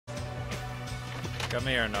Come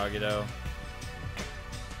here, Nagito.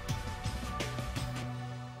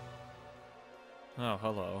 Oh,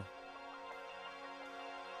 hello.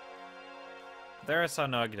 There I saw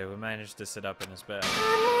Nagito, who managed to sit up in his bed.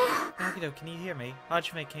 Nagito, can you hear me?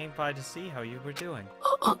 Hajime came by to see how you were doing.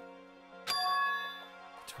 The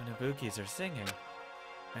twin Ibukis are singing.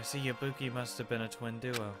 I see Ibuki must have been a twin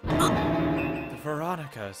duo. The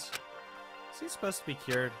Veronicas. Is he supposed to be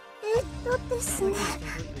cured? He's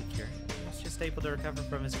completely cured. He's just able to recover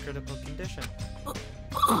from his critical condition.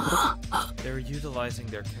 They were utilizing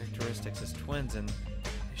their characteristics as twins, and they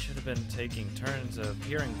should have been taking turns of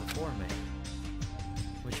appearing before me.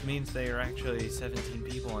 Which means they are actually 17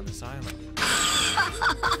 people on this island.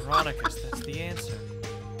 Veronicas, that's the answer.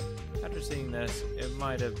 After seeing this, it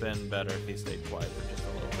might have been better if he stayed quiet for just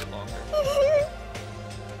a little bit longer.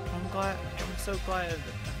 I'm so glad,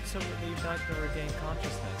 I'm so relieved not to regain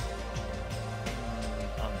consciousness.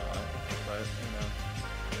 I'm not, but, you know,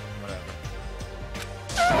 whatever.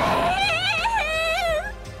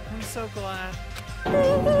 I'm so glad.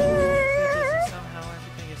 Somehow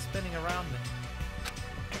everything is spinning around me.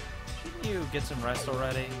 Shouldn't you get some rest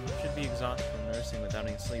already? You should be exhausted from nursing without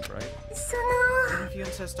any sleep, right? And if you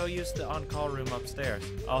insist, I'll use the on-call room upstairs.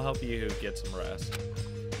 I'll help you get some rest.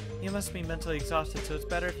 You must be mentally exhausted, so it's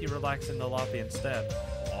better if you relax in the lobby instead.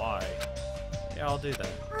 Why? Yeah, I'll do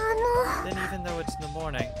that. Then even though it's in the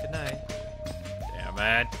morning, good night. Damn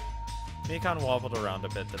it. Mikan wobbled around a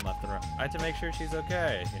bit, then left the room. I had to make sure she's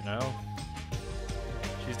okay, you know?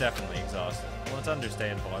 She's definitely exhausted. Well, it's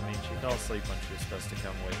understandable. I mean, she fell asleep when she was supposed to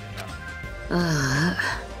come wake me up. All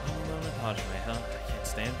alone with Hajime, huh? I can't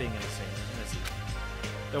stand being in the same room as you.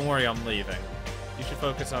 Don't worry, I'm leaving. You should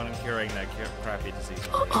focus on curing that crappy disease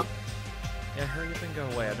already. Yeah, hurry up and go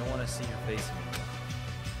away. I don't want to see your face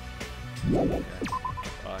anymore. Okay.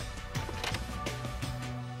 Bye.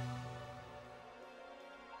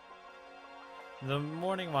 The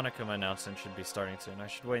morning Monokuma announcement should be starting soon. I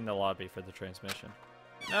should wait in the lobby for the transmission.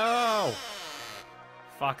 No!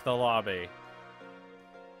 Fuck the lobby.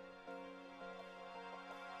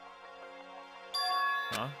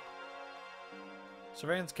 Huh?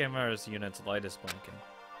 Surveillance camera's unit's light is blinking.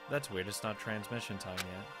 That's weird, it's not transmission time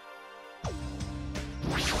yet.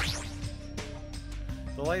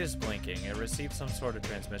 The light is blinking. It received some sort of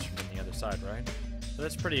transmission from the other side, right? But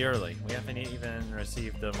that's pretty early. We haven't even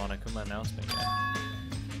received the Monokuma announcement yet.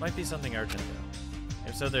 Might be something urgent, though.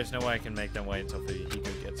 If so, there's no way I can make them wait until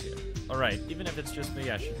Fuyuhiko gets here. Alright, even if it's just me,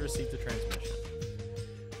 I should receive the transmission.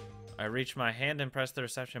 I reach my hand and press the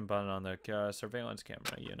reception button on the surveillance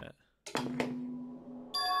camera unit.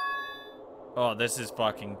 Oh, this is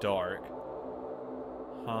fucking dark.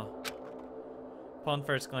 Huh. Upon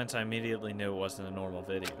first glance, I immediately knew it wasn't a normal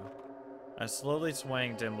video. A slowly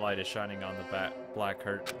swaying dim light is shining on the black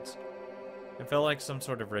curtains. It felt like some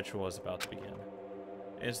sort of ritual was about to begin.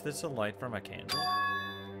 Is this a light from a candle?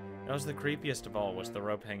 That was the creepiest of all, was the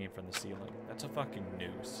rope hanging from the ceiling. That's a fucking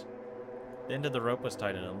noose. The end of the rope was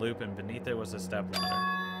tied in a loop, and beneath it was a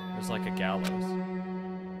stepladder. It was like a gallows.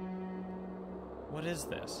 What is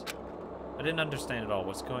this? I didn't understand at all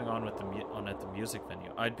what's going on with at the music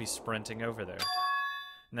venue. I'd be sprinting over there.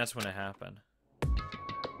 And that's when it happened.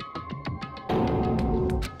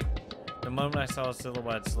 The moment I saw a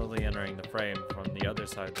silhouette slowly entering the frame from the other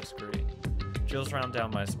side of the screen, chills ran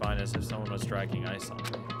down my spine as if someone was dragging ice on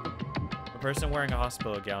me. A person wearing a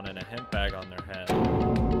hospital gown and a hemp bag on their head.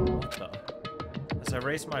 What the? As I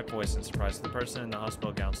raised my voice in surprise, the person in the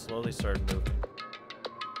hospital gown slowly started moving.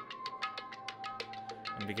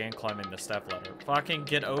 And began climbing the stepladder. Fucking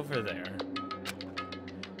get over there!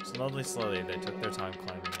 Slowly, they took their time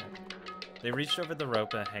climbing it. They reached over the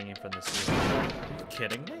rope hanging from the ceiling. Are you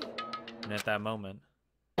kidding me? And at that moment...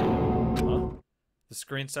 Huh? The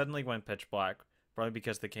screen suddenly went pitch black, probably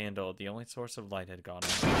because the candle, the only source of light, had gone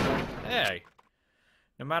out. Hey!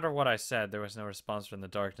 No matter what I said, there was no response from the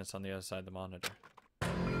darkness on the other side of the monitor. What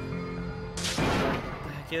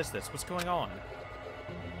the heck is this? What's going on?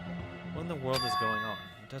 What in the world is going on?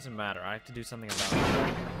 It doesn't matter. I have to do something about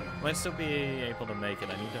it. Might still be able to make it.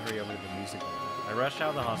 I need to hurry over to the music venue. I rushed out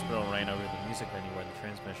of the hospital and ran over to the music venue where the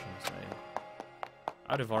transmission was made.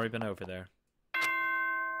 I'd have already been over there.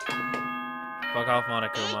 Fuck off,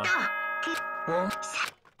 Monokuma.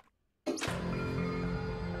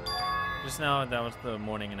 Just now, that was the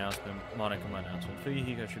morning announcement, Monokuma announcement.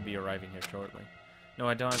 Fuyuhiko should be arriving here shortly. No,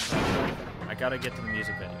 I don't have time. I gotta get to the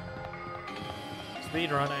music venue.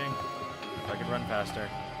 Speed running. If I could run faster.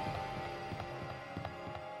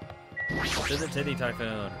 To the titty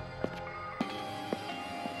typhoon.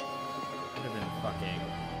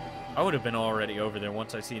 I would have been already over there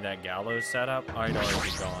once I see that gallows set up. I'd already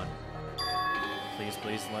be gone. Please,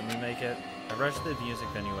 please, let me make it. I rushed to the music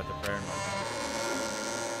venue at the prayer moment.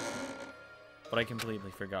 But I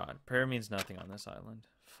completely forgot. Prayer means nothing on this island.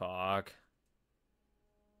 Fuck.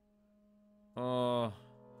 Oh.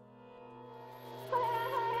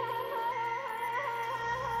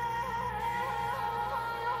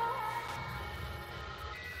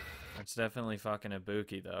 It's definitely fucking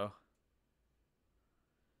Ibuki, though.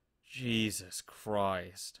 Jesus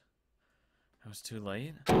Christ. It was too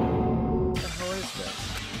late? What the hell is this?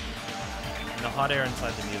 In the hot air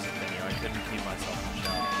inside the music venue, I couldn't keep myself from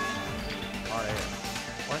shouting. Hot air.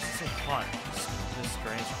 Why is it so hot? This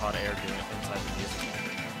strange hot air doing it inside the music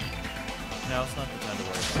venue. Now it's not the time to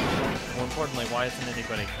worry about it. More importantly, why isn't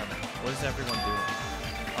anybody coming? What is everyone doing?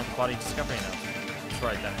 Oh, the body discovery announcement. That's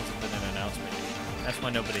right, that hasn't been an announcement yet. That's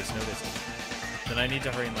why nobody's noticing. Then I need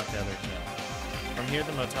to hurry and let the others know. From here,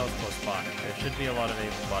 the motel is close by. There should be a lot of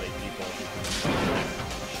able-bodied people.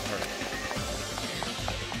 Hurry.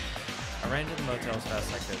 I ran to the motel as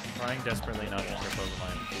fast as I could, trying desperately not to trip over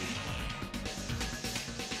my own feet.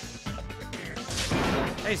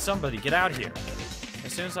 Hey, somebody, get out here!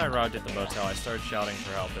 As soon as I arrived at the motel, I started shouting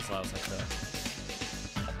for help as loud as I could.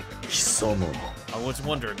 I was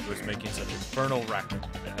wondering who was making such infernal racket.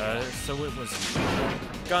 So it was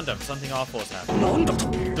Gundam, something awful has happened.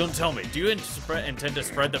 Don't tell me, do you intend to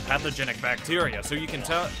spread the pathogenic bacteria so you can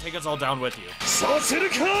take us all down with you?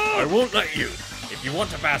 I won't let you! If you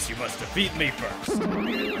want to pass, you must defeat me first.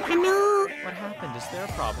 What happened? Is there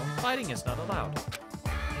a problem? Fighting is not allowed.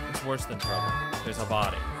 It's worse than trouble. There's a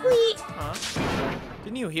body. Huh?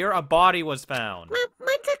 Didn't you hear? A body was found.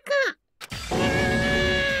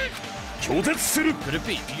 Could it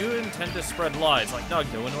be? Do you intend to spread lies like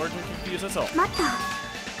Nagno in order to confuse us all? Is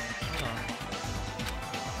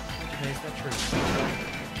that true?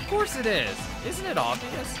 Of course it is! Isn't it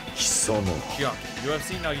obvious? Yuck, you have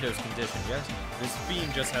seen Nagito's condition, yes? This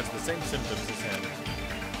fiend just has the same symptoms as him.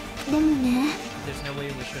 There's no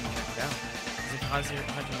way we shouldn't check it out. As if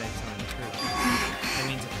Hajime is telling the truth. That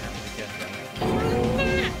means if we happen to get them.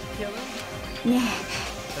 Kill him?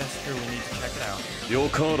 That's true, we need to check it out.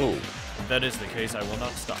 If that is the case, I will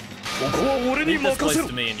not stop. Leave this place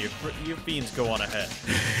to me and you fiends go on ahead.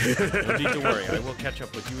 No need to worry, I will catch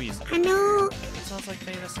up with you easily. It sounds like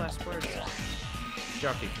famous last words.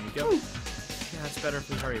 Jockey, can we go? Yeah, it's better if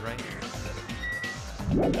we hurry, right?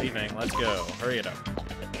 Leaving, let's go. Hurry it up.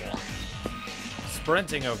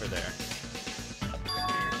 Sprinting over there.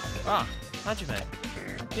 Ah, Hajime.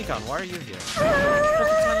 Nikon, why are you here?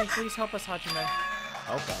 Tell me, please help us, Hajime.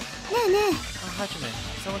 Help us? Oh, Hajime,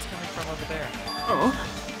 someone's coming from over there. Oh?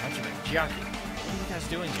 Hajime, Chiaki, what are you guys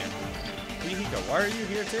doing here? Umineko, why are you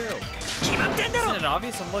here too? Isn't it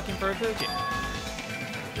obvious I'm looking for Ibuki?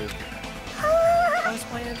 I was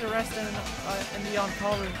planning to rest in the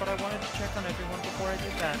on-call room, but I wanted to check on everyone before I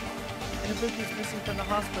did that. And Ibuki's missing from the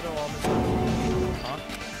hospital all the time. Huh?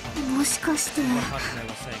 What Hajime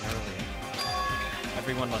was saying earlier.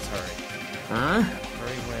 Everyone must hurry. Huh?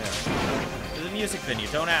 Hurry where? To the music venue,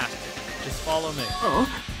 don't ask. Just follow me. Oh.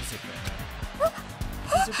 Music venue.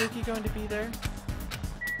 Is Ibuki going to be there?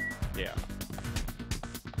 Yeah.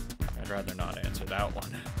 I'd rather not answer that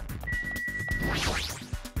one.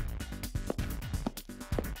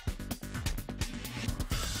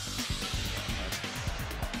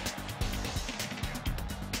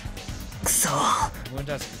 The wound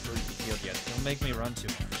hasn't completely healed yet. Don't make me run too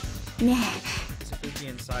much. There's Ibuki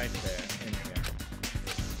inside there, in here.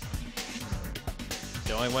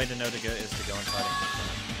 The only way to know is to go inside and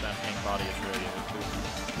confirm that hang body is really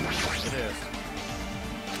Ibuki. It is.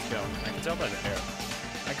 Let's go. I can tell by the hair.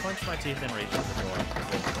 I clenched my teeth and reached for the door.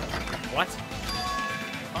 What?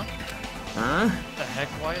 Huh? The heck?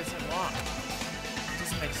 Why is it locked? It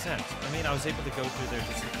doesn't make sense. I mean, I was able to go through there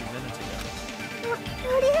just a few minutes ago. Why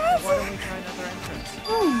don't we try another entrance?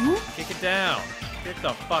 Kick it down. Kick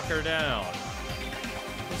the fucker down.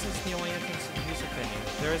 This is the only entrance to the music venue.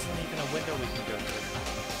 There isn't even a window we can go through.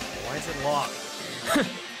 Why is it locked?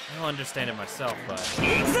 I don't understand it myself, but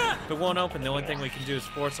if it won't open, the only thing we can do is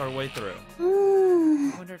force our way through.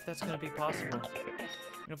 I wonder if that's going to be possible.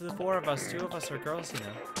 And for the four of us, 2 of us are girls, you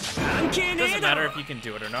know. It doesn't matter if you can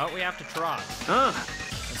do it or not. We have to try.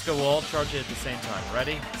 Let's go. We'll all charge it at the same time.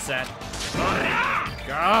 Ready, set,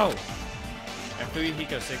 go! After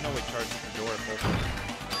Umineko signal, we charge at the door at full force.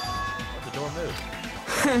 Let the door move.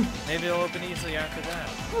 Maybe it'll open easily after that.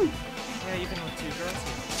 Yeah, even with 2 girls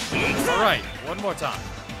here. Alright, one more time.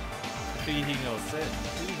 After Umineko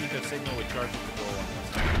signal, we charge at the door one more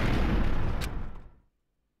time.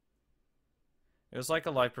 It was like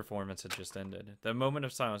a live performance had just ended. The moment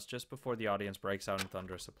of silence just before the audience breaks out in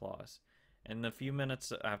thunderous applause. In the few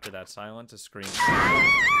minutes after that silence, a scream.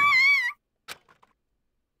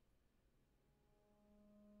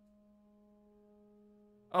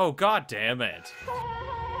 Oh, god damn it.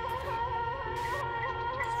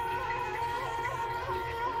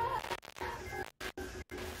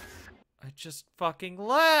 I just fucking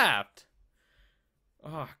laughed.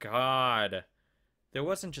 Oh, god. There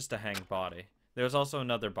wasn't just a hanged body. There was also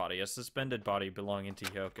another body, a suspended body belonging to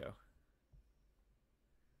Hyoko.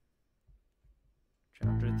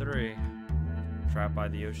 Chapter 3. Trapped by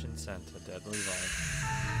the ocean scent, a deadly life.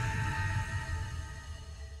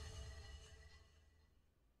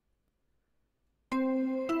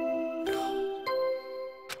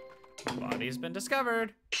 The body's been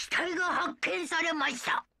discovered.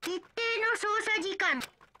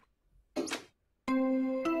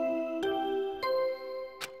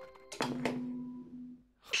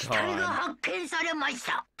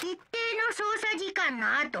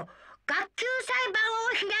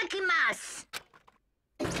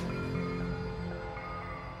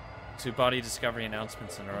 Two body discovery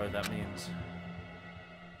announcements in a row, that means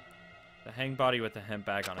the hanged body with the hemp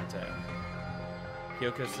bag on its head.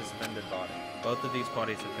 Hyoko's suspended body. Both of these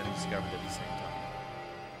bodies have been discovered at the same time.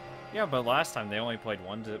 Yeah, but last time they only played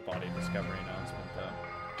one body discovery announcement, though.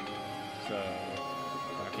 So,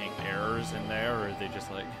 fucking errors in there, or are they just,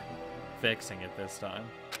 like, fixing it this time?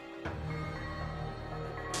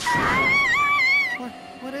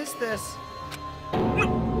 What is this?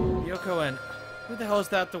 Hyoko and... Who the hell is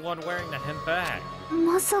that, the one wearing the hemp bag?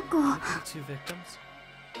 Masako. Two victims?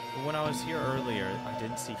 But when I was here earlier, I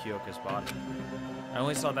didn't see Hyoko's body. I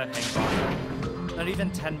only saw that hanged body. Not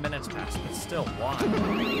even 10 minutes passed, but still, why?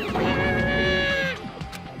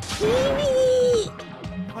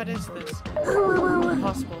 What is this?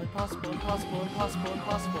 Impossible, impossible, impossible, impossible,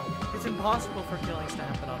 impossible. It's impossible for killings to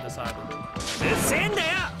happen on this island.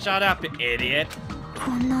 Shut up, idiot!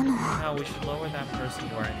 Now we should lower that person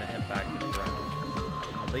wearing the hemp bag to the ground.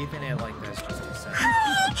 Leaving it like this just too sad.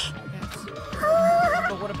 Yes.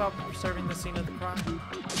 But what about preserving the scene of the crime? Who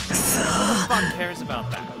the fuck cares about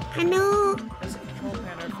that? There's a control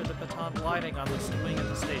panel for the baton lighting on the wing of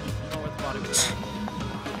the stage. You know where the body was.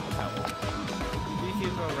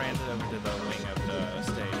 Hugo ran it over to the wing of the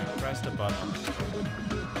stage and pressed a button.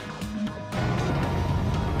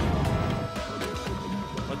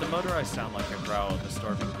 With the motorized sound like a growl of a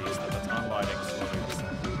starving beast, the baton lighting slowly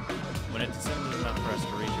descended. When it descended enough for us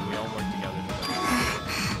to reach it, we all worked together to lift it.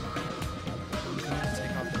 We need to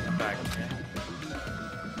take off the bag, okay?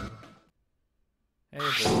 Hey,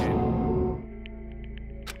 Bookie.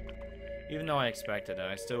 Even though I expected it,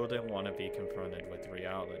 I still didn't want to be confronted with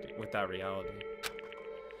that reality.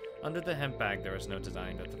 Under the hemp bag, there was no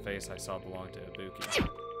denying that the face I saw belonged to Ibuki.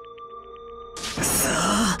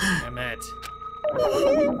 Damn it.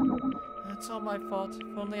 It's all my fault.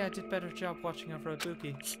 If only I did a better job watching over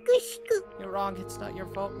Ibuki. You're wrong, it's not your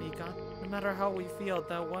fault, Mika. No matter how we feel,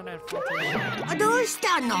 that one at fault is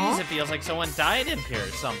Jeez, it feels like someone died in here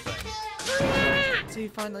or something. So you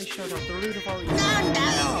finally showed up, the root of all evil.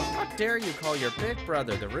 How dare you call your big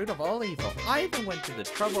brother the root of all evil? I even went to the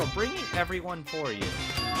trouble of bringing everyone for you.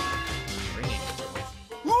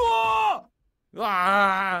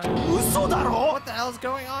 What the hell's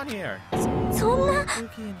going on here?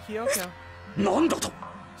 Yuki and Hyoko.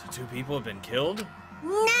 So two people have been killed?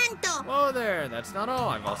 Whoa there, that's not all.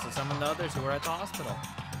 I've also summoned the others who were at the hospital.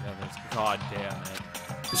 God damn it.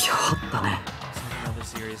 Another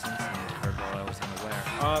serious incident occurred while I was unaware.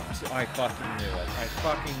 I fucking knew it. I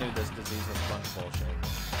fucking knew this disease was a bunch of bullshit.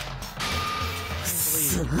 I can't believe it's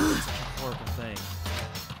such a horrible thing.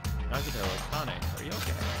 Nagito, Kane, are you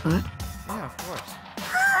okay? Huh? Yeah, of course.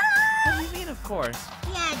 What do you mean, of course?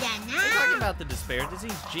 We're talking about the despair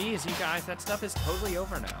disease. Jeez, you guys, that stuff is totally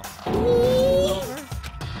over now. Over?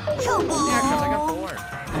 Yeah, because I got bored.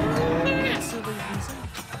 That's silly reason.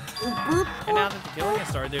 And now that the killing has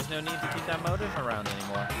started, there's no need to keep that motive around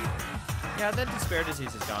anymore. Yeah, that despair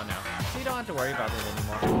disease is gone now, so you don't have to worry about it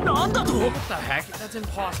anymore. What the heck? That's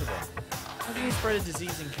impossible. How can you spread a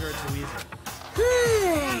disease and cure it so easily? Who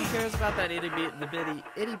cares about that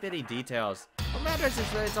itty-bitty details? What matters is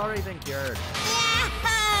that it's already been cured.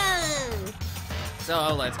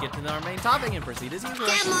 So let's get to our main topic and proceed as usual.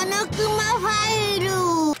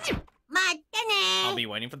 I'll be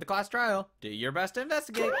waiting for the class trial. Do your best to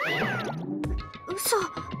investigate. Again,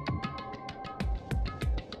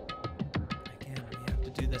 we have to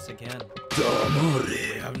do this again.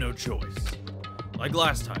 We have no choice. Like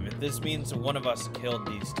last time, if this means one of us killed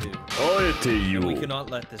these two, then we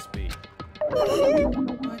cannot let this be.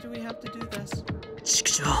 Why do we have to do this?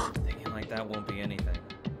 Thinking like that won't be anything.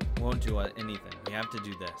 Won't do anything. We have to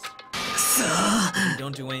do this. If you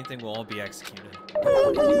don't do anything, we'll all be executed.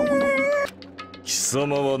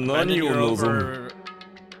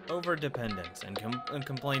 Over dependence and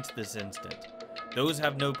complaints this instant. Those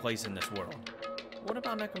have no place in this world. What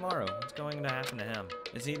about Nekomaru? What's going to happen to him?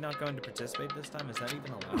 Is he not going to participate this time? Is that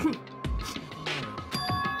even allowed?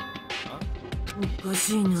 Huh? I'm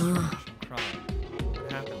crying.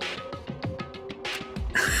 What happened?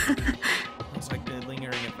 Looks like the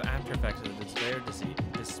lingering after effects of the despair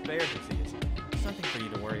disease. It's nothing for you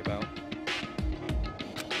to worry about.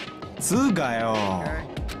 Okay.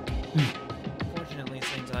 Fortunately, it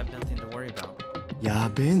seems I have nothing to worry about.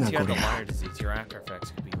 Since you have the liar disease, your after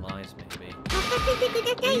effects could be lies, maybe.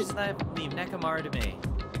 Please leave Nekomaru to me.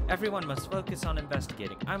 Everyone must focus on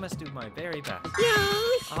investigating. I must do my very best.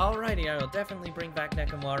 Alrighty, I will definitely bring back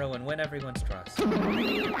Nekomaru and win everyone's trust.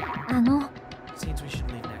 Seems we should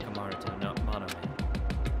leave Nekomaru to Mono.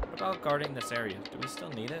 What about guarding this area? Do we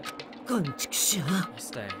still need it? I'll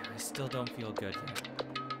stay. I still don't feel good yet.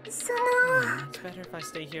 It's better if I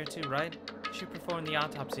stay here too, right? You should perform the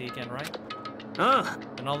autopsy again, right?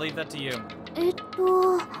 And I'll leave that to you.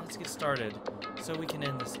 Let's get started, so we can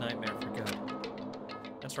end this nightmare for good.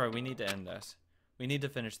 That's right, we need to end this. We need to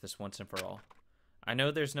finish this once and for all. I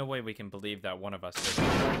know there's no way we can believe that one of us did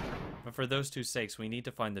it. But for those two sakes, we need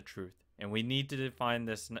to find the truth. And we need to define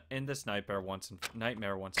this nightmare once and for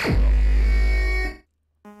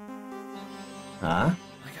all.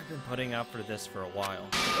 Like I've been putting up for this for a while.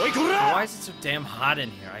 Why is it so damn hot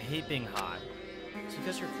in here? I hate being hot. It's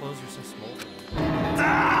because your clothes are so small.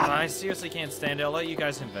 I seriously can't stand it. I'll let you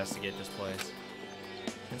guys investigate this place.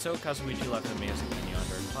 And so Kazuichi left the music menu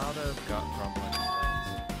under a cloud of grumbling complaints.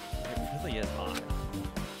 It really is hot.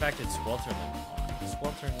 In fact, it's swelteringly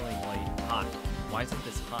hot. Why is it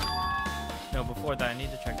this hot? No, before that, I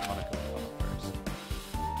need to check the Monaco photo first.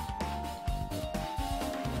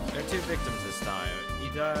 There are two victims this time.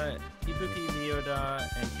 Ibuki Miyoda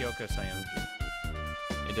and Kyoko Sayonji.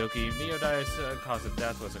 Ibuki Miyoda's cause of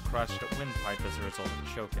death was a crushed windpipe as a result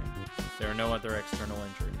of choking. There are no other external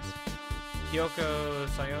injuries. Kyoko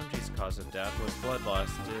Sayonji's cause of death was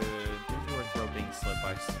bloodlust due to her throat being slit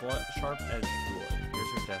by a sharp-edged wood.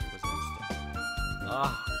 Here's her death was instant.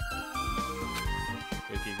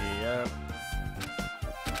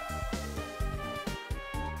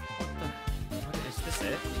 What is this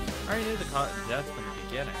it? I already knew the cause of death from the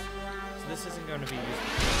beginning, so this isn't going to be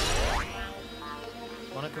useful.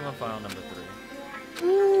 Monokuma file number 3.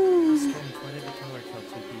 Strange, why did the killer kill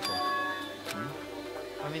 2 people?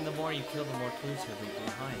 I mean, the more you kill, the more clues you'll leave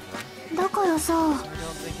behind, right? So I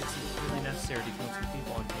don't think it's really necessary to kill 2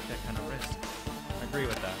 people and take that kind of risk. I agree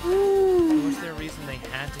with that. But was there a reason they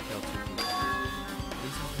had to kill 2 people?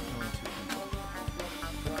 Reason for killing 2 people.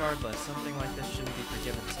 Regardless, something like this shouldn't be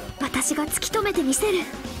forgiven, so...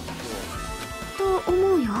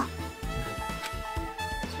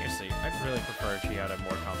 Seriously, I'd really prefer if she had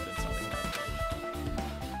more confidence on the character.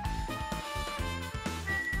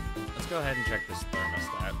 Let's go ahead and check this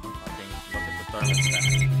thermostat. Look at the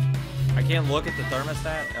thermostat. I can't look at the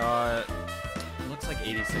thermostat. It looks like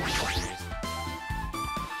 86 degrees.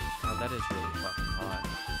 God, that is really fucking hot.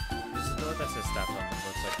 This is the that's his stat button. It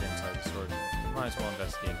looks like the inside of the storage room. Might as well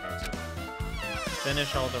investigate here too.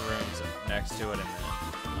 Finish all the rooms next to it and then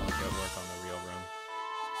I'll go work on the real room.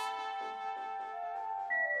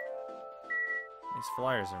 These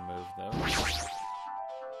flyers are moved though.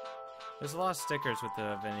 There's a lot of stickers with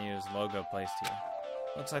the venue's logo placed here.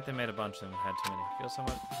 Looks like they made a bunch and had too many. Feels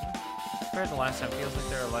somewhat... Compared to last time, feels like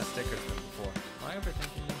there are less stickers than before. Am I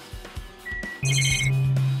overthinking this?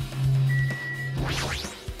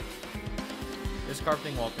 There's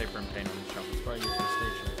carpeting, wallpaper, and paint on the shelf. It's probably used for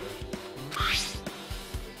stage.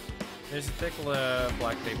 There's a thick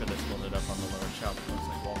black paper that's folded up on the lower shelf. It looks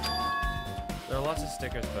like wallpaper. There are lots of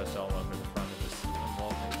stickers posted all over the front of this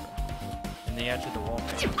wallpaper. And the edge of the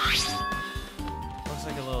wallpaper. Looks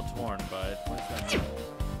like a little torn, but what's that mean?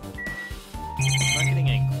 I'm not getting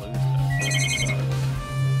any clues though.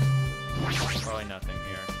 Probably nothing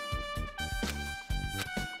here.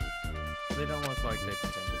 They don't look like they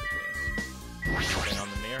pretend to be clues. Something on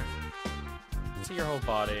the mirror. See your whole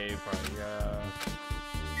body, probably.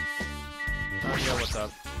 Oh yeah, what's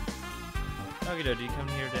up? Nagido, do you come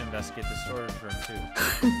here to investigate the storage room too?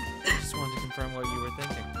 Just wanted to confirm what you were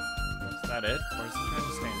thinking. Is that it? Or is he trying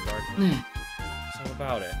to stay in guard? So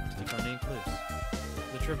about it. Did you find any clues?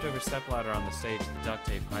 The tripped over stepladder on the stage, the duct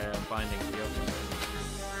tape binding the opening.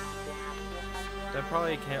 That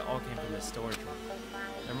probably all came from the storage room.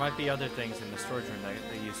 There might be other things in the storage room that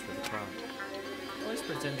they used for the crowd. You always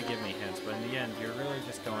pretend to give me hints, but in the end, you're really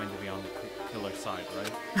just going to be on the killer side,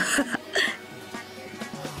 right?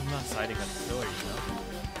 I'm not deciding on the killer, you know?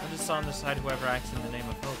 I'm just on the side whoever acts in the name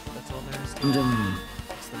of hope. That's all there is to it.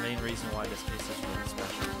 It's the main reason why this case is really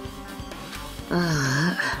special.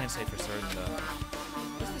 I can't say for certain, though.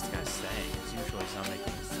 What's this guy saying? It's usually not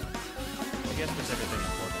making sense. I guess there's everything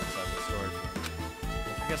important inside the story.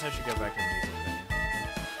 I guess I should go back to the music venue.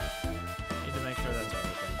 Need to make sure that's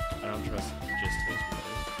everything. I don't trust just his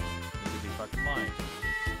brothers. Need to be fucking lying.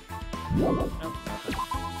 Nope, nothing.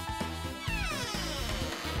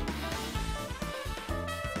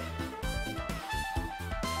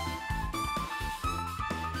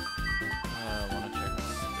 Wanna check the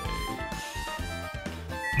stage.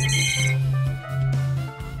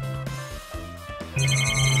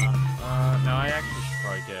 No, I actually should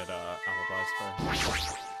probably get alibis first.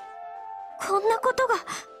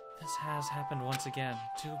 This has happened once again.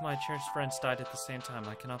 2 of my church friends died at the same time.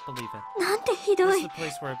 I cannot believe it. This is the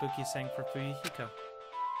place where Ibuki sang for Fuyuhiko.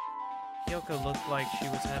 Hyoko looked like she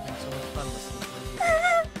was having so much fun listening to her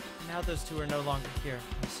music. Now those 2 are no longer here.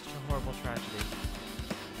 It's such a horrible tragedy.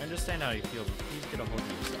 I understand how you feel, but please get a hold of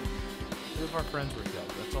yourself. 2 of our friends were killed.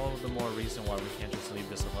 That's all the more reason why we can't just leave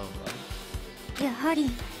this alone, right?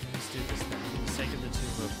 Let's do this then, for the sake of the 2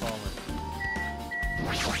 who have fallen.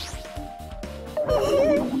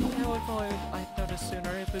 Now if only I'd noticed sooner,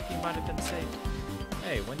 Ibuki might have been safe.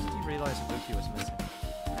 Hey, when did you realize Ibuki was missing?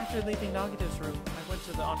 After leaving Nagito's room, I went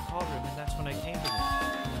to the on-call room and that's when I came to me.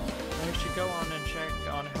 I should go on and check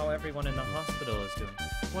on how everyone in the hospital is doing.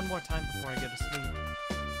 One more time before I go to sleep.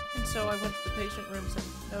 And so I went to the patient rooms and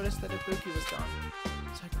noticed that Ibuki was gone.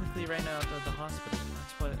 So I quickly ran out of the hospital.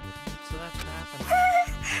 So that's what happened.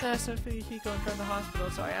 I saw Fuyuhiko in front of the hospital,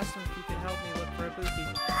 so I asked him if he could help me look for Ibuki.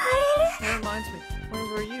 That reminds me, where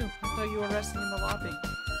were you? I thought you were resting in the lobby.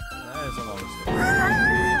 That is a long story.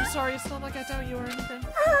 I'm sorry, it's not like I doubt you or anything.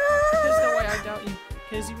 There's no way I doubt you,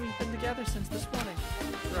 because we've been together since this morning.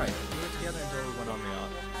 Right, we were together until we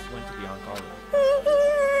went to the on-call room.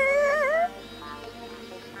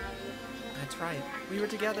 That's right. We were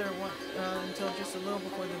together until just a little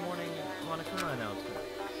before the morning Monokuma announcement.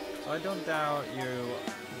 So I don't doubt you.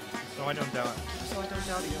 I'm telling the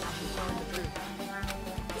truth.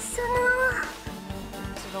 Is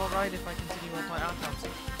it alright if I continue with my autopsy?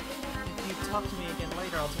 If you talk to me again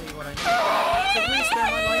later, I'll tell you what I know. So please spare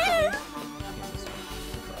my life at least. Jesus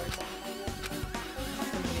Christ. How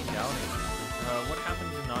can you doubting? What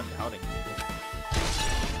happened to not doubting people?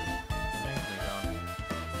 Thanks, Leon.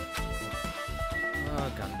 Oh,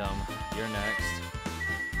 Gundam. You're next.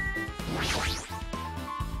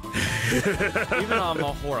 Even I'm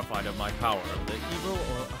not horrified of my power, the evil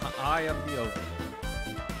eye of the overlord.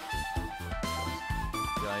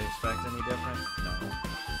 Do I expect any different? No.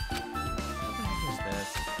 What the heck is this?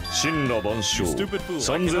 真羅万象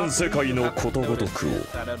三千世界のことごとくを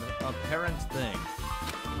That an apparent thing.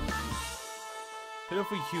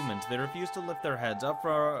 Pitiful humans, they refuse to lift their heads up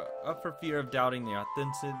for fear of doubting the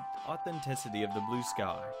authenticity of the blue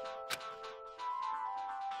sky.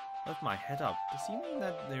 Lift my head up. Does he mean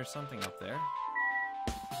that there's something up there?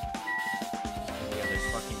 Yeah, there's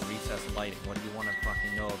fucking recessed lighting. What do you want to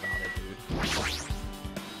fucking know about it, dude?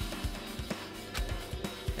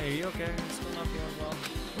 Hey, are you okay? You still not feeling well?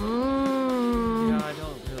 Yeah, I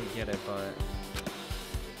don't really get it, but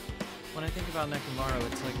when I think about Nekomaru,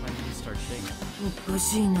 it's like my knees start shaking.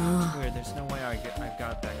 It's weird. There's no way I've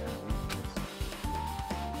got that kind of weakness.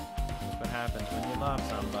 That's what happens when you love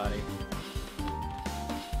somebody.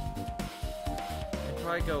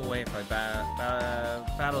 I'd go away if I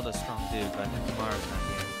battled a strong dude, but Nekomaru's not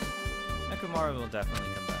here. Nekomaru will definitely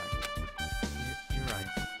come back. You're right.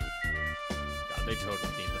 God, they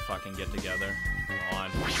totally need to fucking get together. Come on.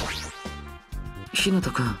 I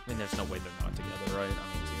mean, there's no way they're not together, right? I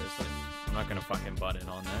mean, seriously. I'm not gonna fucking butt in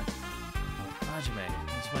on that. Hajime,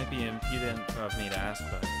 this might be impudent of me to ask,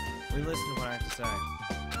 but will you listen to what I have to say? I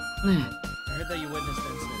heard that you witnessed the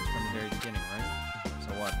incident from the very beginning, right? So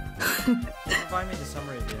what? Provide me the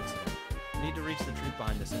summary of the incident. I need to reach the truth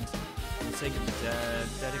behind this incident. For the sake of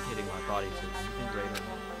dedicating my body to something greater.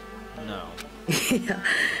 No. Yeah.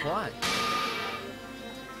 What?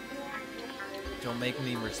 Don't make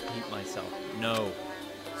me repeat myself. No.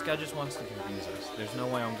 This guy just wants to confuse us. There's no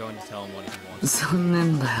way I'm going to tell him what he wants. See,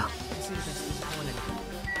 that's disappointing.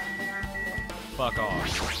 Fuck off.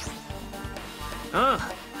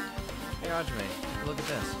 Hey, Hajime, look at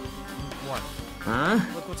this. What?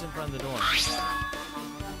 Look what's in front of the door. It's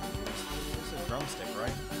a drumstick, right?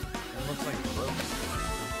 It looks like it broke.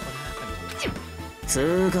 What happened?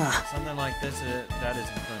 Something like this that is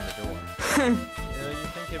in front of the door. You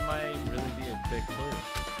think it might really be a big clue?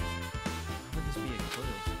 How would this be a clue?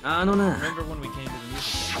 Remember when we came to the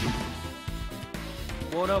music venue?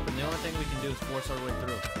 won't open. The only thing we can do is force our way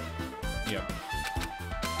through. Yep.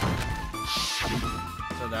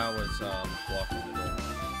 So that was blocking the door.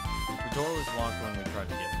 The door was locked when we tried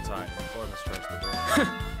to get inside, and four of us trust the door.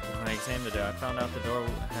 When I examined it, I found out the door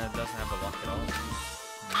doesn't have a lock at all.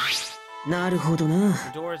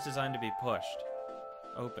 The door is designed to be pushed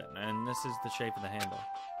open, and this is the shape of the handle.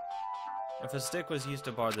 If a stick was used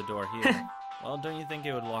to bar the door here, well, don't you think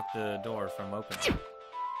it would lock the door from opening?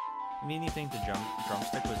 I mean, you think the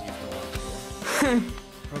drumstick was used to lock the door?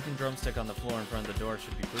 Broken drumstick on the floor in front of the door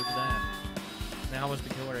should be proof of that. Now, how was the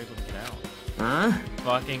killer able to get out? Huh?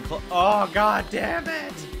 Fucking oh, god damn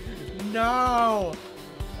it! No!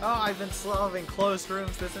 Oh, I've been in closed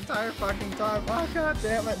rooms this entire fucking time. Oh, god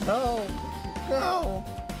damn it, no! No!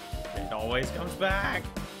 It always comes back!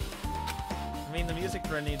 I mean, the music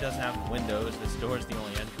frenzy doesn't have windows. This door is the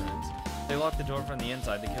only entrance. If they lock the door from the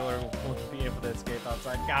inside, the killer won't be able to escape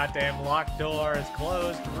outside. Goddamn locked doors,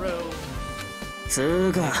 closed room!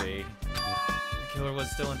 Maybe. The killer was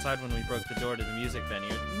still inside when we broke the door to the music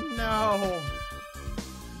venue. No!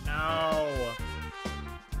 No!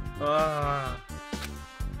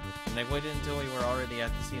 And they waited until we were already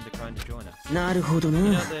at the scene of the crime to join us. You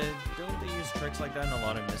know, don't they use tricks like that in a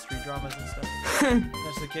lot of mystery dramas and stuff? If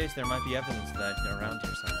that's the case, there might be evidence of that around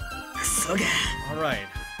here somewhere. Alright,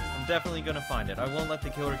 I'm definitely gonna find it. I won't let the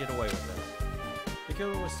killer get away with this. The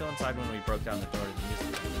killer was still inside when we broke down the door to the music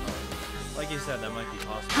venue. Like you said, that might be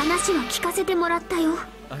possible.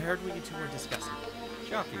 I heard what you two were discussing.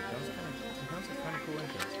 Shocky, that was a kind of cool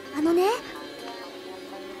interest.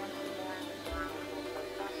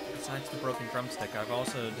 Besides the broken drumstick, I've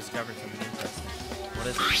also discovered something interesting. What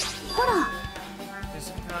is it? There's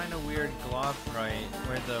some kind of weird glob right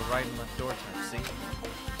where the right and left door touch, see?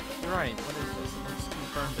 You're right, what is this? It looks too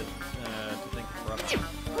firm to think it's rubber.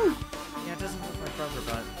 Yeah, it doesn't look like rubber,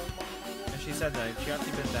 but as she said that, she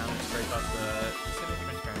actually bent down and scraped off the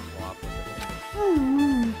semi-transparent glob with it.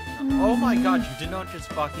 Oh my god, you did not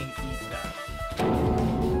just fucking eat that.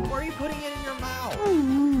 Why are you putting it in your mouth?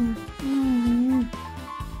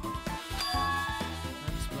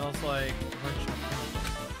 Smells like workshop chemicals.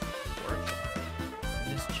 Workshop?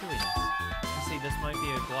 And this chewiness. You see, this might be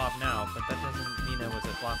a glob now, but that doesn't mean it was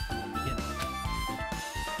a glob from the beginning.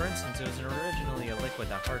 For instance, it was originally a liquid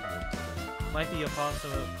that hardened. Might be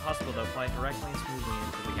possible to apply directly and smoothly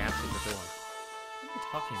into the gaps of the door. What are you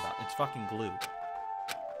talking about? It's fucking glue.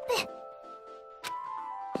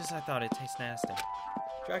 Just I thought it tastes nasty.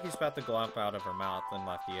 Jackie spat the glob out of her mouth and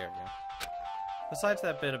left the area. Besides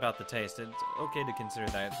that bit about the taste, it's okay to consider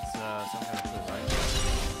that it's some kind of glue, right?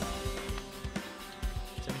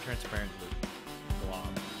 Semi-transparent glue.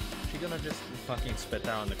 Glob. She gonna just fucking spit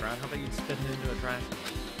that on the ground? How about you spit it into a trash can?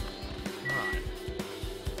 God.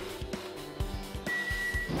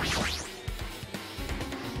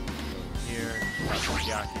 Here,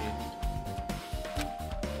 Chiaki.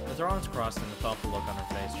 With her arms crossed and a thoughtful look on her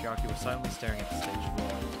face, Chiaki was silently staring at the stage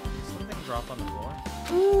floor. Did something drop on the floor?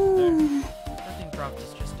 There. Nothing dropped,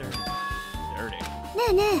 it's just dirty. Dirty?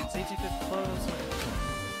 See, take a close look.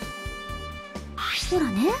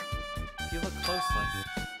 If you look closely,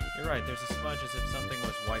 you're right, there's a smudge as if something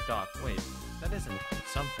was wiped off. Wait, that isn't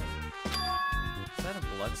something. Is that a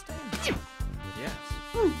bloodstain? Yes.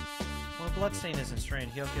 Well, a bloodstain isn't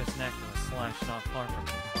strange. Hyoko's neck was slashed not far from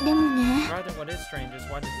him. Rather, what is strange is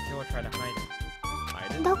why did the killer try to hide it?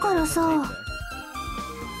 Hide it?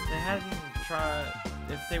 They hadn't tried.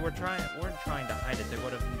 If they weren't trying to hide it, they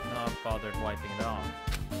would have not bothered wiping it off.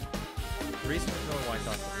 The reason the killer wiped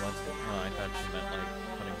off the bloodstain. Oh, I thought she meant like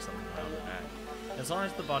putting something around her neck. As long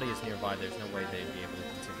as the body is nearby, there's no way they'd be able to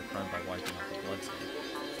conceal the crime by wiping off the bloodstain.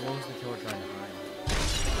 So what was the killer trying to hide?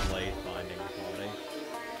 Delayed finding the body.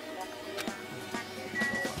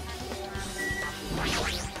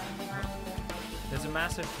 There's a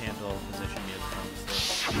massive candle positioned near the front of the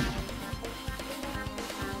stage.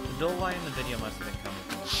 The dull light in the video must have been coming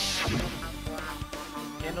from the candle.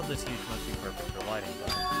 The candle this huge must be perfect for lighting,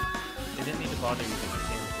 but they didn't need to bother using the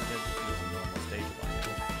candle because it's using normal stage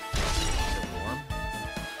lighting. Is it warm?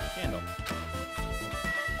 Candle.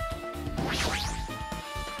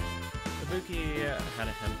 Ibuki had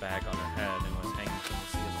a hemp bag on her head and was hanging from the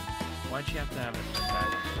ceiling. Why'd she have to have a hemp bag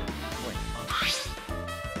on her head? Wait, huh?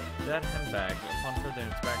 That hemp bag, upon further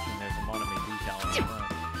inspection, there's a Monami decal on the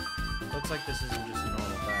front. Looks like this isn't just a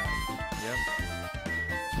normal bag. Yep.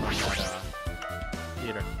 It's from that,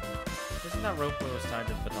 theater. Isn't that rope that was tied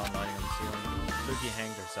to the baton lighting on the ceiling? Ibuki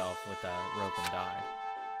hanged herself with that rope and died.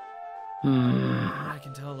 I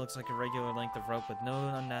can tell it looks like a regular length of rope with no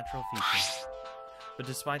unnatural features. But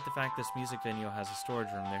despite the fact this music venue has a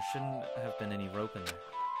storage room, there shouldn't have been any rope in there.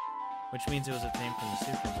 which means it was obtained from the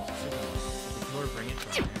supermarket. If you were to bring it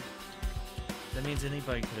from here, that means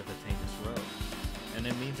anybody could have obtained this robe. And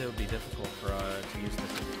it means it would be difficult for to use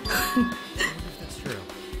this. I wonder if that's true.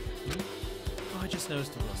 Oh, I just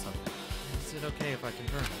noticed a little something. Is it okay if I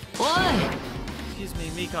confirm it? What? Excuse me,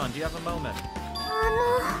 Mikon, do you have a moment?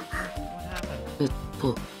 What happened?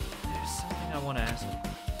 There's something I want to ask you.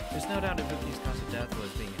 There's no doubt Ibuki's cause of death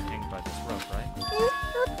was being hanged by this rope, right?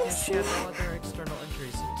 Yes, she had no other external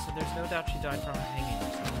injuries, so there's no doubt she died from hanging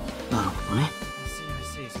herself. I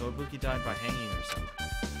see. So Ibuki died by hanging herself.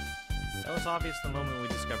 That was obvious the moment we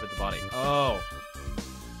discovered the body. Oh!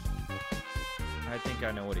 I think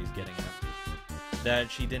I know what he's getting at.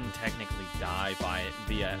 That she didn't technically die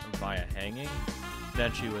via hanging.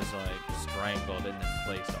 That she was, like, strangled and then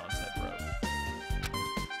placed on said rope.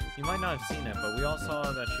 You might not have seen it, but we all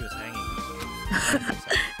saw that she was hanging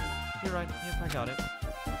herself. You're right. Yep, I got it.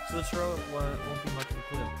 So this rope won't be much of a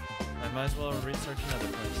clue. I might as well research another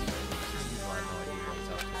place.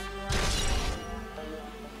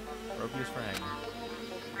 Rope used for hanging.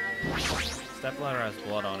 Stepladder has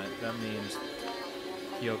blood on it. That means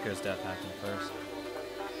Kyoko's death happened first.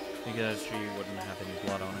 Because she wouldn't have any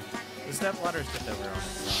blood on it. The stepladder is tipped over on its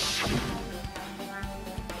side.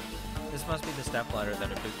 This must be the stepladder that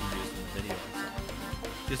Ibuki used in the video.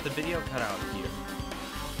 Because the video cut out here.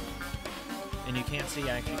 And you can't see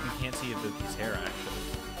Ibuki's hair actually.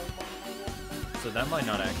 So that might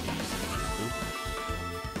not actually be Ibuki.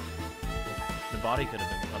 The body could have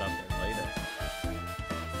been put up there later.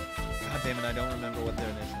 God damn it, I don't remember what their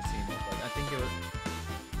initial scene looked like. I think it was...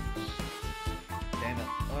 Damn it.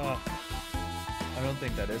 Ugh. I don't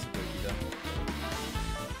think that is Ibuki though.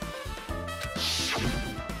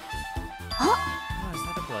 Oh, is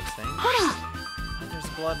that a blood stain? Oh, there's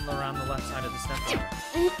blood around the left side of the stepladder.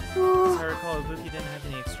 As I recall, Ibuki didn't have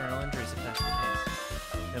any external injuries if that's the case.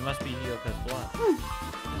 It must be Hyoko's blood.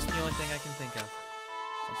 That's the only thing I can think of.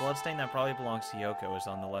 A bloodstain that probably belongs to Hyoko is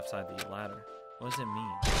on the left side of the ladder. What does it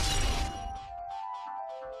mean?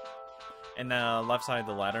 And the left side of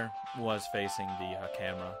the ladder was facing the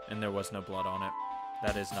camera, and there was no blood on it.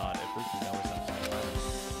 That is not Ibuki, that was outside the ladder.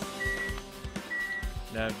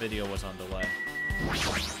 That video was on delay.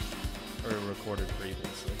 Or recorded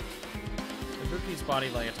previously. Ibuki's body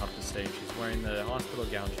lay atop the stage. She's wearing the hospital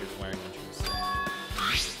gown she was wearing when she was sick.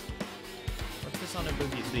 What's this on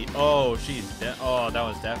Ibuki's feet? Oh, she's dead. Oh, that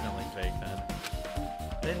was definitely fake then.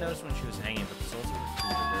 I didn't notice when she was hanging, but the soles of her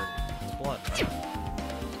feet are dirty. It's blood, right?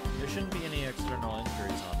 There shouldn't be any external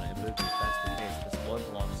injuries on Ibuki. If that's the case, this blood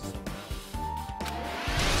belongs to someone else.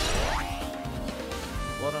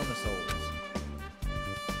 Blood on the soles.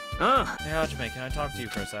 Hey, Hajime, can I talk to you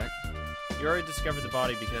for a sec? You already discovered the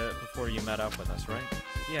body before you met up with us, right?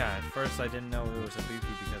 Yeah, at first I didn't know it was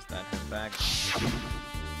Ibuki because that had back.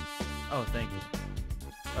 Oh, thank you.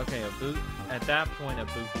 Okay, at that point,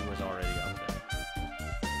 Ibuki was already up there.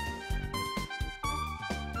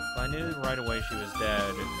 But I knew right away she was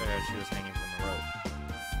dead as she was hanging from the rope.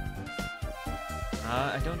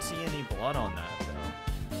 I don't see any blood on that, though.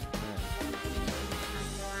 Yeah.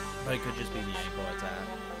 But it could just be the ankle it's at.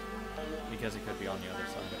 Because it could be on the other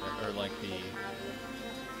side of it, or like the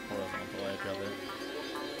horizontal edge of it.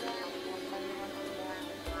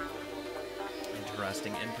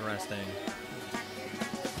 Interesting.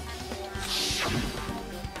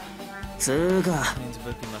 Means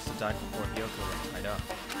Ibuki must have died before Hyoko was tied up.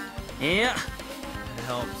 Yeah. It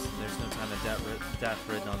helps. There's no time of death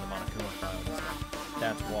written on the Monokuma file.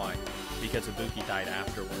 That's why. Because Ibuki died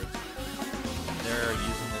afterwards. They're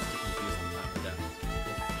using this to confuse the time of death.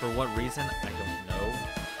 For what reason, I don't know.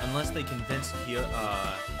 Unless they convinced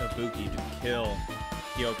Ibuki to kill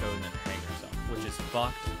Hyoko and then hang herself, which is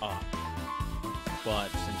fucked up. But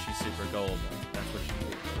since she's super gullible, that's what she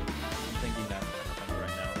did. I'm thinking that's what happened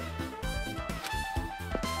right now.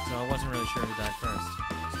 So I wasn't really sure who died first.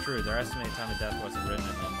 It's true, their estimated time of death wasn't written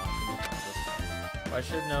in the Monokuma file this time. But I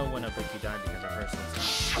should know when Ibuki died because of her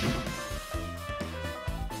sense.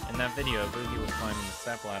 In that video, Ibuki was climbing the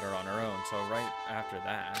stepladder on her own, so right after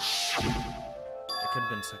that, it could have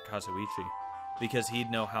been Kazuichi, because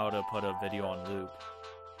he'd know how to put a video on loop.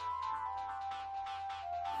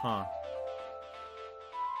 Huh.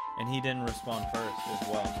 And he didn't respond first as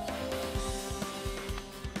well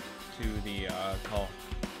to the call.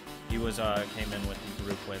 He was came in with the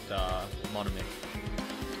group with Monomik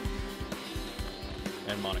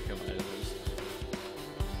and Monokuma. It was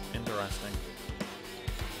interesting.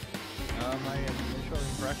 My initial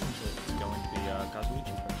impressions is it's going to be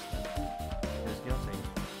Kazuichi first then. Who's guilty?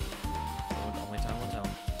 So only time will tell.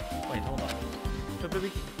 Wait, hold on. So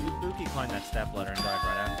Ibuki climbed that step ladder and died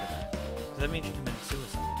right after that. Does that mean she committed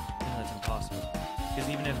suicide? No, that's possible. Because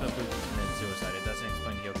even if Ibuki committed suicide, it doesn't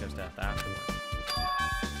explain Hyoko's death afterward.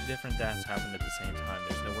 Different deaths happened at the same time.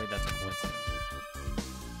 There's no way that's a coincidence.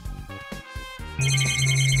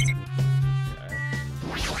 Okay.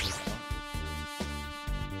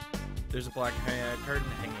 There's a black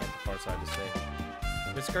curtain hanging at the far side of the stage.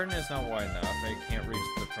 This curtain is not wide enough. It can't reach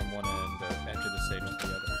from one edge of the stage to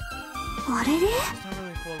the other. It's not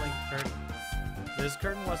really a full-length curtain. This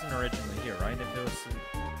curtain wasn't originally here, right? If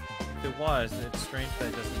it was, it's strange that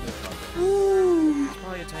it doesn't fit properly. It's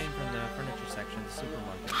probably obtained from the furniture section of the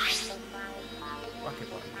supermarket. Bucket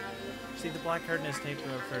bar. See, the black curtain is taped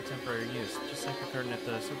for temporary use, just like the curtain at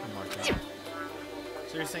the supermarket.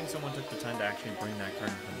 So you're saying someone took the time to actually bring that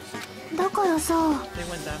curtain from the supermarket? If they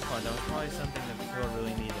went that far, that was probably something that the girl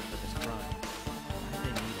really needed for this crime. Why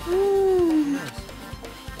did they need it? Who knows?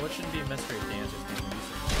 What shouldn't be a mystery if the answers can be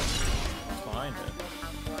music? What's behind it?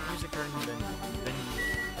 Music curtain, then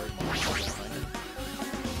curtain behind it.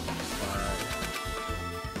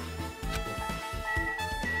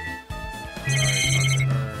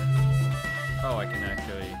 Oh, I can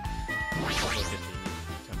actually look at the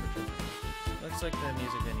temperature. Looks like the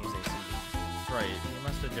music venue's AC. That's right, you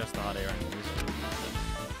must adjust the hot air in the music.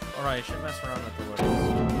 Alright, shouldn't mess around with the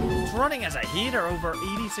loaders. It's running as a heater over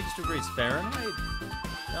 86 degrees Fahrenheit?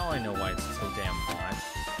 Now I know why it's so damn hot.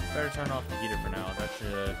 Better turn off the heater for now. That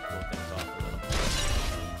should cool things off a little.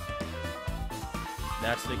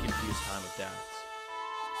 That's the confused time of deaths.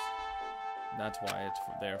 That's why it's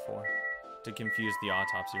there for. To confuse the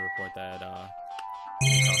autopsy report that,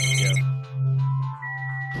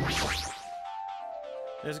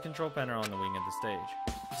 There's a control panel on the wing of the stage.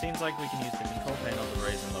 It seems like we can use the control panel to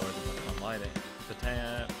raise and lower the baton lighting. The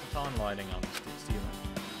baton lighting on the ceiling.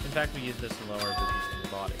 In fact, we use this to lower Ibuki's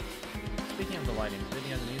body. Speaking of the lighting, the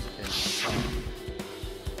video and the music is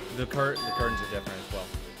the curtains are different as well.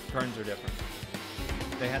 Curtains are different.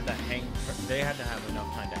 They had to have enough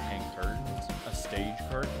time to hang curtains, a stage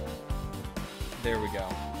curtain. There we go.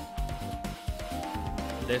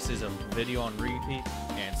 This is a video on repeat,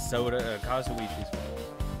 and Kazuichi's fault.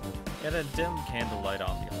 It had a dim candlelight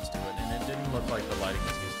ambiance to it, and it didn't look like the lighting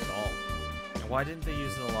was used at all. And why didn't they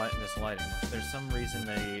use this lighting? There's some reason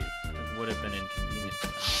they would have been inconvenient to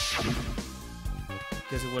them.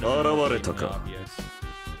 Because it would have been obvious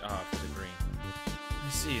for the green. I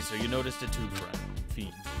see, so you noticed it too,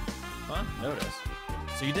 Fiend. Huh? Notice?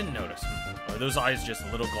 So you didn't notice. Or are those eyes just a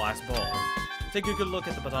little glass ball? Take a good look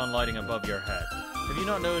at the baton lighting above your head. Have you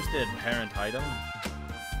not noticed the apparent item?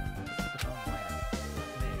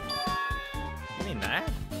 You mean that?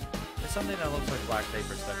 It's something that looks like black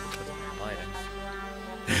paper stuck to the baton lighting.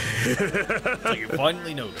 So you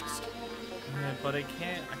finally noticed. Yeah, but I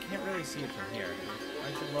can't really see it from here.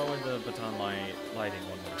 I should lower the baton lighting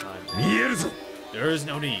one more time. There is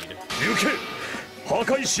no need.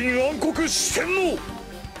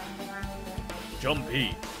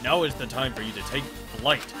 Jumpy, now is the time for you to take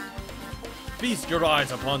flight. Feast your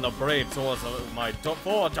eyes upon the brave source of my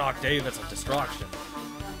four dark days of destruction.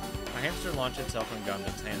 A hamster launched itself from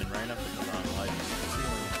Gundam's hand and ran up the baton lighting. The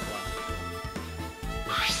ceiling is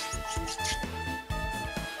black.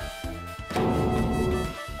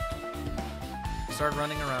 Start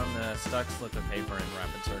running around the stuck slip of paper in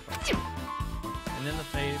rapid circles. And then the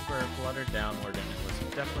paper fluttered downward and it was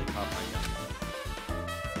definitely caught by Gundam.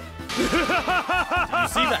 Did you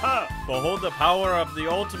see that? Behold the power of the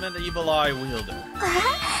ultimate evil eye wielder.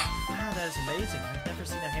 Wow, that is amazing. I've never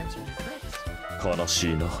seen a hamster do tricks.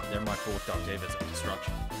 They're my fourth Dark Davids of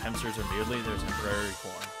destruction. Hamsters are merely their temporary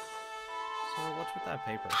form. So what's with that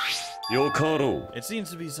paper? It seems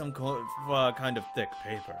to be some kind of thick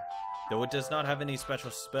paper. Though it does not have any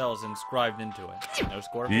special spells inscribed into it. No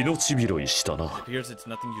scorpion. It appears it's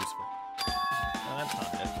nothing useful. No, that's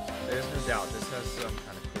not it. There's no doubt this has some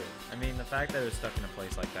kind of clue. I mean, the fact that it was stuck in a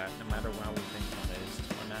place like that, no matter how we think about it, is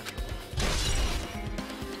unnatural.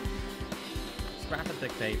 Scrap of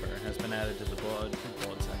thick paper has been added to the bullet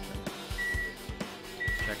section.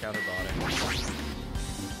 Check out her body.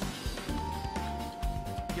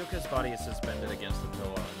 Hyoko's body is suspended against the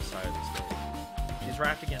pillar on the side of the stage. She's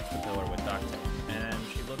wrapped against the pillar with duct tape, and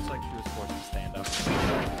she looks like she was forced to stand up.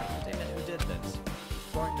 Damn it, who did this?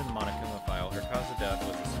 According to the Monokuma file, her cause of death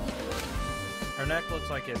was a simple. Her neck looks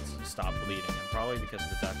like it's stopped bleeding, and probably because of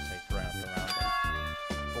the duct tape wrapped around it.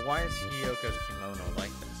 But why is Hyoko's kimono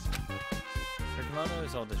like this? Her kimono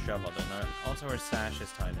is all disheveled, and also her sash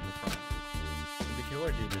is tied in the front. Did the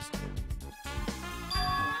killer do this too?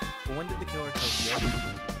 But when did the killer kill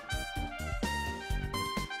Hyoko?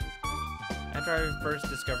 After I first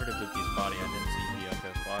discovered Ibuki's body, I didn't see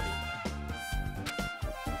Hyoko's body there.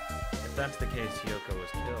 If that's the case, Hyoko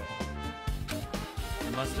was killed.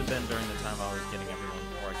 It must have been during the time I was getting everyone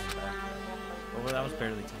before I came back. But that was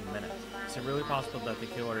barely 10 minutes. Is it really possible that the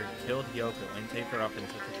killer killed Hiyoko and taped her up in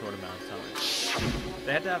such a short amount of time?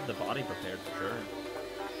 They had to have the body prepared for sure.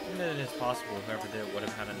 Even it is possible whoever did it would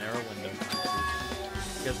have had a narrow window of time.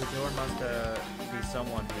 Because the killer must be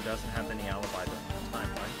someone who doesn't have any alibi during that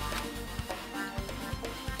time, right?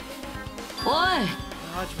 Oi!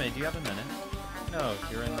 Hajime, do you have a minute? No,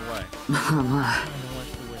 you're in the way. I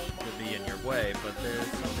don't wish to be in your way, but there's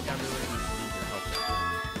something I really need your help with.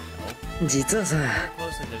 Help? Look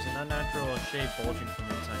closely, there's an unnatural shape bulging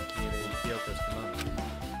from inside Kyoko's kimono.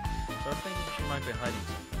 So I'm thinking she might be hiding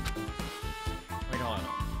something. Wait, hold on.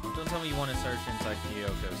 Don't tell me you want to search inside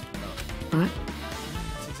Kyoko's kimono. What?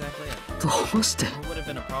 That's exactly it. It would have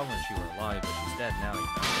been a problem if she were alive, but she's dead now, you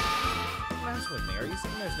know. Don't mess with me. Are you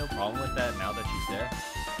saying there's no problem with that now that she's dead?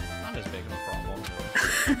 Not as big of a problem.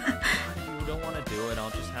 If you don't want to do it,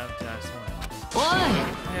 I'll just have to ask someone else.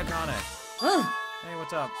 Hey, Akane. Hey,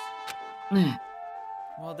 what's up?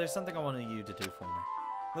 Well, there's something I wanted you to do for me.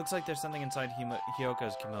 Looks like there's something inside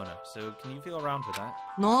Hyoko's kimono, so can you feel around for that?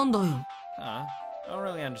 Huh? I don't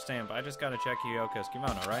really understand, but I just gotta check Hyoko's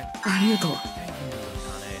kimono, right? Thank you,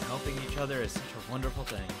 Akane. Helping each other is such a wonderful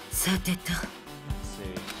thing. Let's see.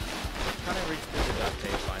 Kind of reached through the duct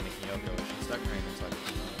tape finding Hiyoko and she stuck her hand inside the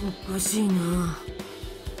kimono.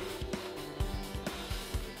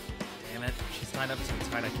 Damn it, she's tied up so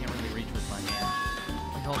tight I can't really reach with my hand.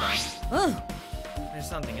 Wait, hold on. There's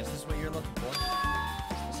something. Is this what you're looking for? Is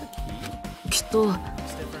this a key? It's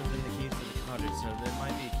different than the keys to the cottage, so there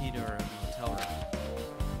might be a key to her motel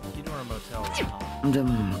room. Key to her motel room,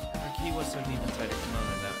 huh? Her key was so deep inside her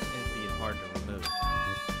kimono that it'd be hard to remove.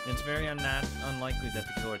 It's very unlikely that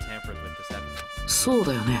the killer tampered with this evidence.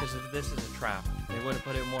 Because if this is a trap, they would have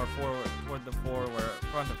put it more forward toward the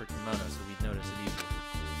front of her kimono so we'd notice it easily.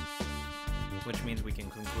 Which means we can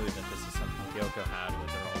conclude that this is something Hiyoko had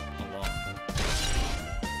with her all along.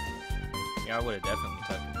 Yeah, I would have definitely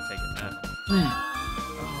taken that.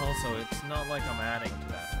 Also, it's not like I'm adding to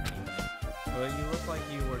that or anything. But you look like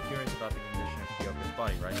you were curious about the condition of Hyoko's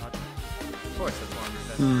body, right, Hajime? Of course, that's why I'm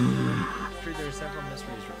It's true, there are several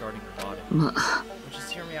mysteries regarding her body. But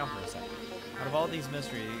just hear me out for a second. Out of all these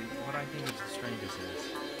mysteries, what I think is the strangest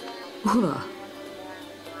is the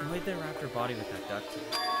way they wrapped her body with that duct tape.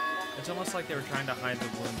 It's almost like they were trying to hide the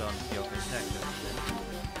wound on Hyoko's neck, don't you think?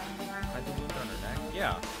 Hide the wound on her neck?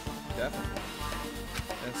 Yeah, definitely.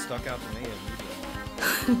 That stuck out to me immediately.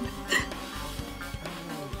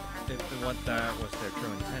 I don't know what that was their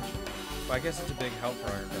true intention, but I guess it's a big help for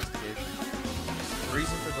our investigation. The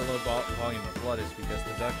reason for the low volume of blood is because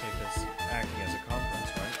the duct tape is acting as a compress,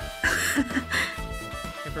 right?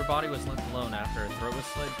 If her body was left alone after her throat was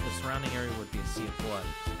slit, the surrounding area would be a sea of blood.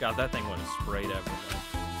 God, that thing would have sprayed everywhere.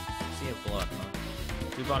 Sea of blood, huh?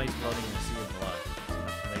 Two bodies floating in a sea of blood. It's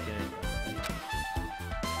enough to make it anything.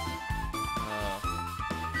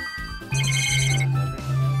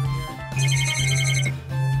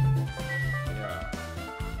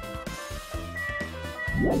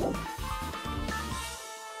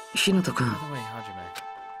 By the way, Hajime,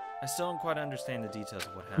 I still don't quite understand the details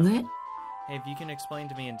of what happened. Hey, if you can explain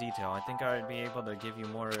to me in detail, I think I'd be able to give you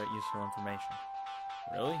more useful information.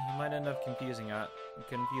 Really? You might end up confusing us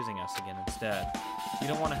again instead. You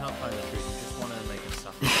don't want to help find the truth, you just want to make us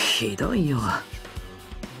suffer. I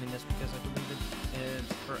mean this because I believe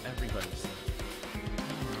it's for everybody's sake.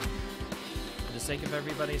 For the sake of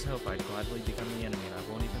everybody's hope, I'd gladly become the enemy and I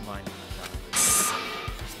won't even mind when I die.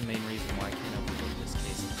 That's the main reason why I can't overlook this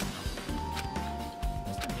case. What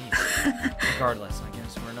does that mean? Regardless, I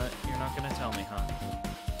guess you're not gonna tell me, huh?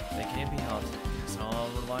 They can't be helped, so I'll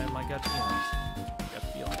rely on my gut feelings.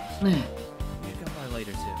 You can come by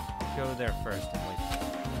later too. Go there first and wait.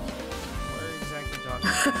 Where exactly talking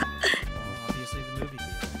about? Well, obviously the movie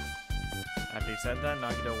theater. After he said that,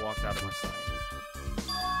 Nagito walked out of my sight.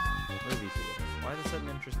 Movie theater. Why the sudden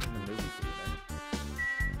interest in the movie theater?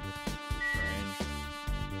 Strange.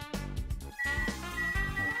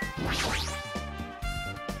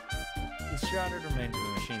 These shattered remains of the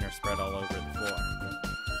machine are spread all over the floor.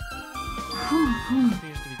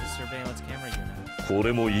 Appears to be the surveillance camera unit. こ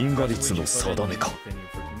れも因果律の定めか。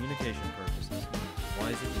 For communication purposes.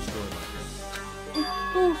 Why is it destroyed like this?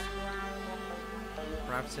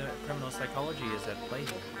 Perhaps criminal psychology is at play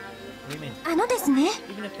here. What do you mean?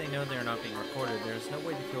 Even if they know they are not being recorded, there is no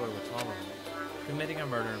way the killer would tolerate it. Committing a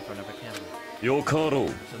murder in front of a camera. よかろ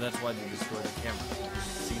う。 So that's why they destroy the camera.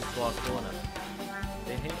 Seems plausible enough.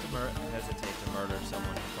 They hesitate to murder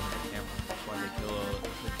someone in front of the camera. That's why the killer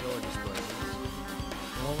destroyed this.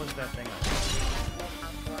 And what was that thing I saw?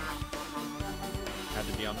 Had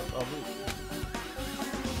to be on the roof.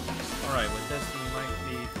 Alright, with this, we might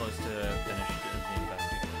be close to finish the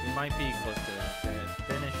investigation. We might be close to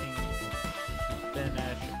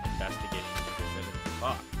investigating the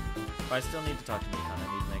spot. But I still need to talk to Mikan. I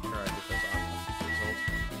need to make sure I get those autopsy results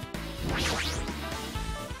from him.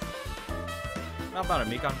 How about it,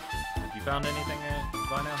 Mikan? Have you found anything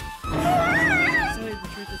by now? To tell you the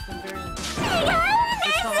truth, it's been very interesting.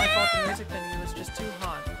 It's not my fault the music venue was just too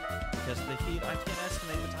hot. Because of the heat, I can't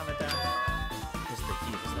estimate the time of death. Because of the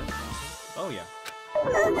heat, is that possible? Oh yeah.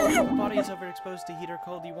 If the body is overexposed to heat or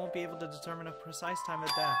cold, you won't be able to determine a precise time of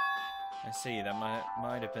death. I see, that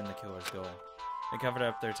might have been the killer's goal. They covered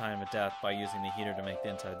up their time of death by using the heater to make the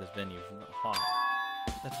inside of this venue hot.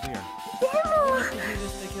 That's weird. What the heat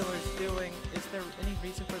is the killer's doing? Is there any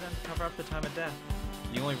reason for them to cover up the time of death?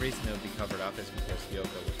 The only reason it would be covered up is because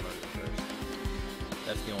Hyoko was murdered first.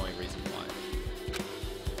 That's the only reason why.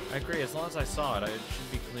 I agree, as long as I saw it, it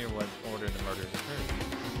should be clear what order the murders occurred.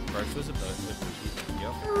 First was opposed with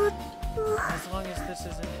Hyoko. As long as this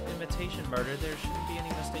is an imitation murder, there shouldn't be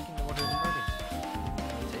any mistaking the order of the murders.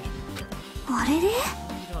 Imitation murder.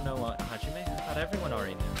 You don't know what, Hajime? I thought everyone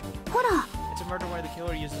already knew. It's a murder where the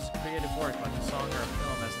killer uses creative work, like a song or a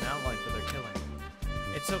film, as an outline for their killing.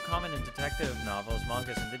 It's so common in detective novels,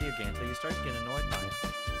 mangas, and video games that you start to get annoyed by it.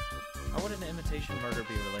 How would an imitation murder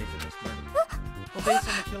be related to this murder? Well,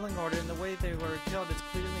 based on the killing order and the way they were killed, it's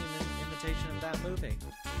clearly an imitation of that movie.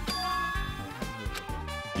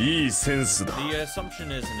 The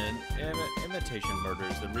assumption is an imitation murder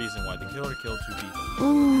is the reason why the killer killed two people.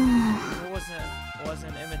 It was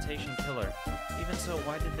an imitation killer. Even so,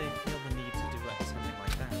 why did they feel the need to do something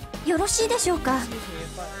like that? Excuse me, if it's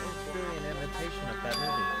really an imitation of that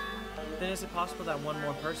movie, then is it possible that one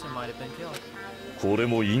more person might have been killed?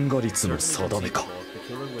 Certainly conceivable if the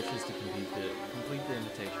killer wishes to complete the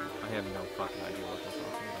imitation. I have no fucking idea what they're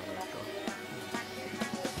talking about.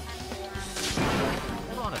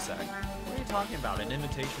 Hold on a sec. What are you talking about? An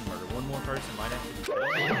imitation murder? One more person might have to be killed?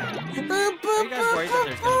 Are you guys worried that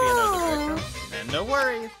there's going to be another victim? Man, no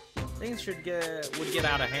worries. Things would get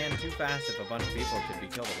out of hand too fast if a bunch of people could be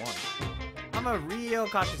killed at once. I'm a real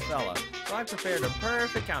cautious fella, so I prepared a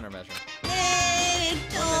perfect countermeasure. On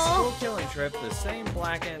this school killing trip, the same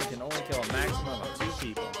black end can only kill a maximum of 2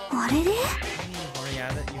 people.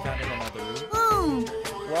 You've got another room?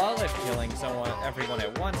 Well, if killing everyone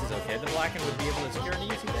at once is okay, the black end would be able to secure an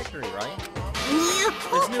easy victory, right?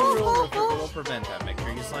 This new rule will prevent that. Make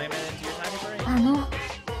sure you slam it into your tiny brain.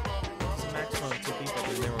 It's a maximum of 2 people,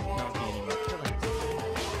 then there will not be any more killings.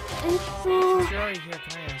 Since you're already here,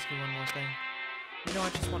 can I ask you one more thing? You know, I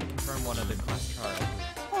just want to confirm one of the class trials.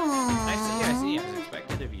 I see. As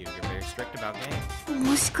expected of you. You're very strict about games. I don't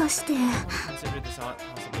want to consider this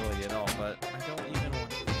possibility at all, but I don't even want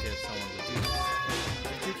to think if someone would do this.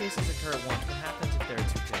 If 2 cases occur at once, what happens if there are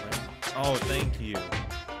 2 killers? Oh, thank you.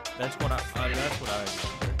 That's what I wondered. Like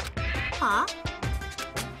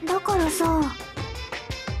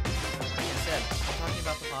I said, I'm talking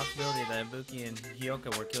about the possibility that Ibuki and Hyoko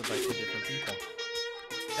were killed by 2 different people.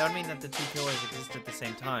 That would mean that the 2 killers exist at the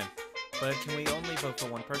same time. But can we only vote for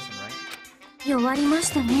one person, right? If we only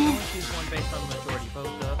choose one based on the majority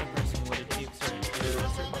vote, the other person would certainly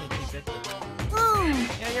achieve victory.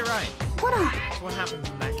 Yeah, you're right. So what happens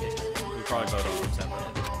in that case? We probably vote on them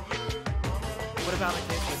separately. What about a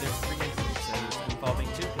case where there's 3 instances involving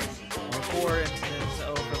 2 people? Or 4 instances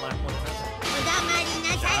overlap one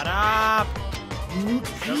another? Shut up!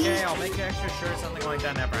 Okay, I'll make extra sure something like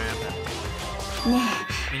that never happened.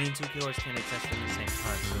 Meaning 2 killers can't exist at the same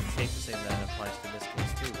time, so it's safe to say that applies to this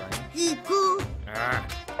case too, right?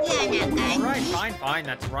 Alright, fine,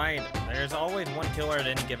 that's right. There's always 1 killer at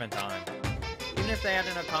any given time. Even if they had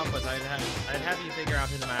an accomplice, I'd have you figure out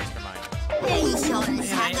who the mastermind is. She made me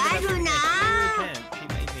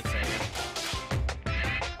say it.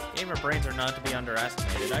 Gamer brains are not to be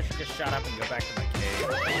underestimated. I should just shut up and go back to my cave.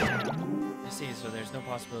 I see, so there's no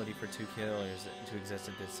possibility for 2 killers to exist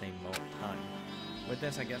at the same time. With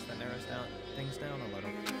this, I guess that narrows things down a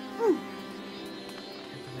little. It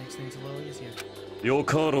makes things a little easier.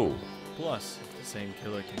 Plus, if the same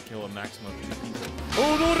killer can kill a maximum of 2 people,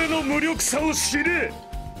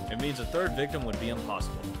 it means a 3rd victim would be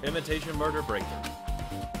impossible. Imitation murder breakthrough. You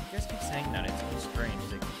guys keep saying that, it's so strange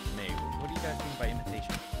to me. What do you guys mean by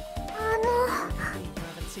imitation? You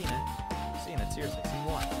haven't seen it? Seriously, seen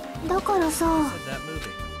what? I said that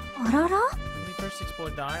movie. When we first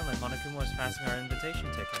explored the island, Monokuma was passing our invitation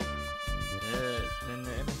ticket. Then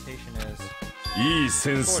the invitation is... Of course,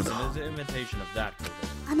 it is an imitation of that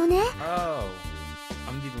movie. Oh.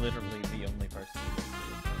 I'm literally the only person who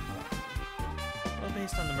Well,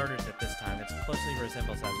 based on the murders at this time, it closely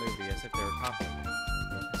resembles that movie, as if they were copied.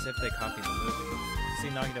 I as if they copied the movie. See,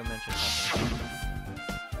 Nagito mentioned something.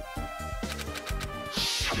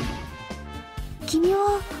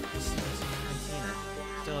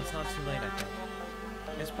 Still, it's not too late, I think.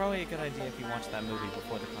 It's probably a good idea if you watch that movie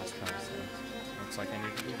before the class trial starts. Looks like I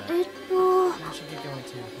need to do that. I should get going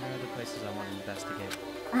too. There are other places I want to investigate.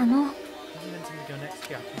 You mentioned to go next to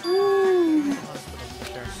the hospital for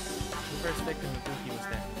sure. The first victim of Buki was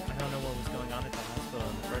there. I don't know what was going on at the hospital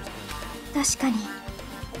in the first place.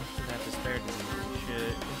 Thanks to that despair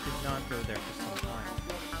disease, it could not go there for some time.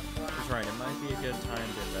 She's right, it might be a good time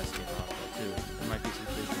to investigate the hospital too. There might be some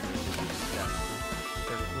clues related to Buki's death. If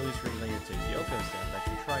there are clues related to Hyoko's death, I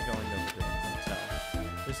should try going over to the hotel.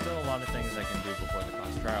 There's still a lot of things I can do before the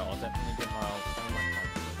class trial. I'll definitely get my time to look at.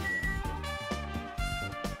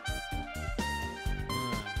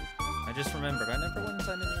 I just remembered, I never went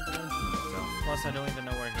inside any of the rooms in the hotel. Plus, I don't even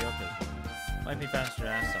know where Hyoko is. Might be faster to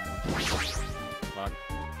ask someone. Fuck.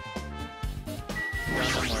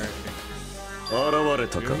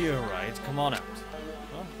 You're here, right? Come on out.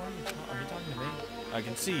 Huh? Are you talking to me? I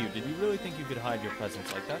can see you. Did you really think you could hide your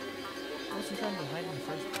presence like that? I wasn't trying to hide in the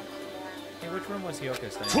first place. Hey, which room was Hyoko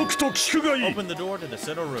staying in? Open the door to the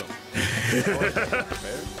Center room.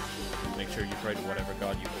 Prepared? Make sure you pray to whatever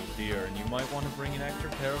god you hold dear, and you might want to bring an extra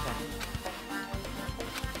pair of arms.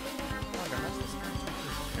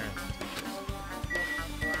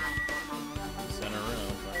 Center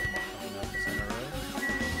room. Center room.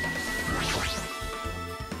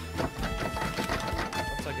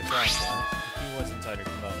 Looks like it's off, huh? He was inside her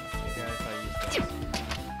kimono. Maybe if I used that.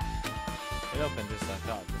 It opened just like I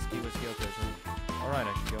thought. This key was Hyoko's room. Alright,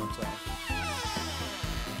 I should go inside.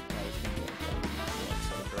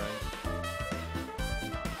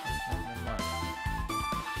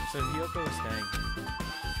 So Hyoko is staying.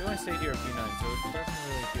 She only stayed here a few nights, so it doesn't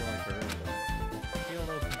really feel like her room, but I feel a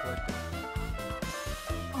little conflicted.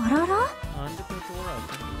 To put the door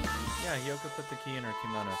open. Yeah, Hyoko put the key in her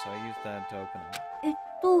kimono, so I used that to open it.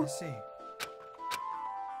 I see.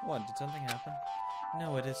 What, did something happen?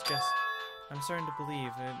 No, it is just... I'm starting to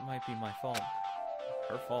believe it might be my fault.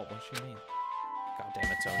 Her fault? What does she mean? God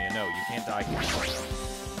damn it, Sonia, no, you can't die here.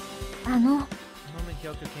 The moment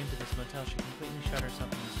Hyoko came to this motel, she completely shut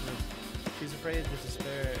herself in this room. She's afraid of the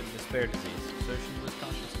despair disease, so she was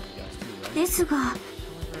cautious of you guys too, right?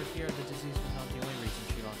 However, a fear of the disease was not the only reason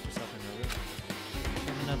she locked herself in her room. She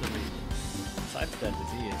had another reason. Besides that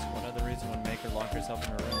disease, what other reason would make her lock herself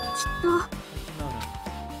in her room? A kimono.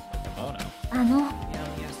 A kimono? Yeah,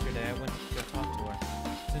 yesterday I went to go talk to her.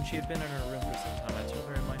 Since she had been in her room for some time, I told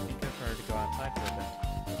her it might be good for her to go outside for a bit.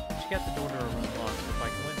 She got the door to her room locked, but by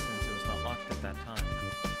coincidence it was not locked at that time.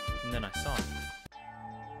 And then I saw it.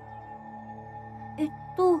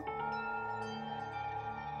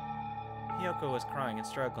 Hyoko was crying and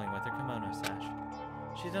struggling with her kimono sash.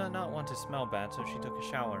 She did not want to smell bad, so she took a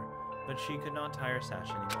shower, but she could not tie her sash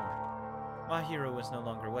anymore. Mahiro was no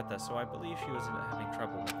longer with us, so I believe she was having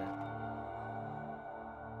trouble with it.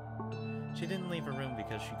 She didn't leave her room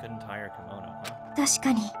because she couldn't tie her kimono, huh?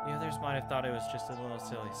 The others might have thought it was just a little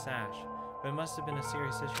silly sash, but it must have been a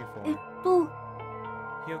serious issue for her.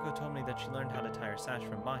 Hyoko told me that she learned how to tie her sash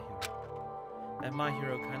from Mahiro. That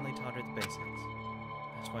Mahiro kindly taught her the basics.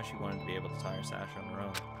 That's why she wanted to be able to tie her sash on her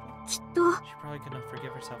own. She probably could not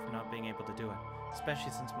forgive herself for not being able to do it,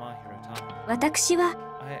 especially since Mahiro taught her. I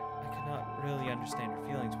could not really understand her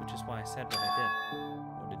feelings, which is why I said what I did.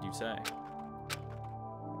 What did you say?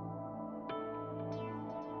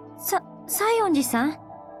 It's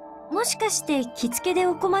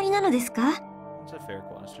a fair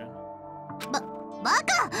question. バ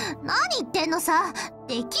カ！何言ってんのさ。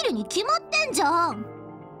できるに決まってんじゃん。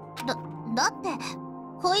だって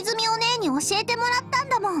小泉お姉に教えてもらったん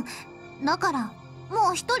だもん。だから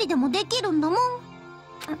もう一人でもできるんだもん。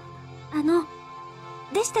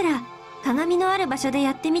でしたら鏡のある場所で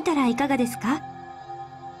やってみたらいかがですか？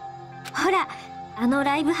ほら、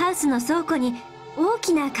ライブハウスの倉庫に大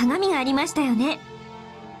きな鏡がありましたよね。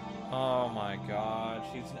Oh my god,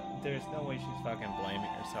 there's no way she's fucking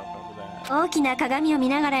blaming herself over that. 大きな鏡を見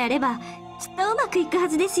ながらやればきっとうまくいくは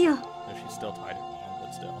ずですよ。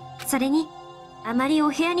それに、あまりお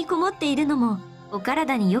部屋にこもっているのもお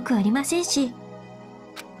体によくありませんし。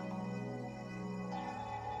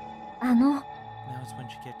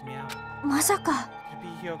まさか。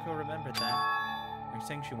Hyoko remembered that. Are you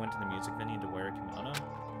saying she went to the music venue to wear a kimono? I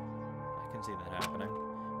can see that happening.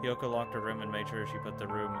 Hyoko locked her room and made sure she put the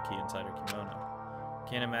room key inside her kimono.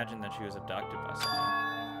 Can't imagine that she was abducted by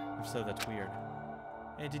someone. If so, that's weird.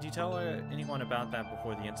 Hey, did you tell anyone about that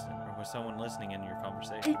before the incident, or was someone listening in your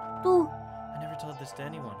conversation? I never told this to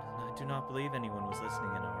anyone, and I do not believe anyone was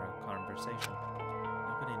listening in our conversation.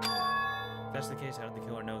 Now But they knew that. If that's the case, how did the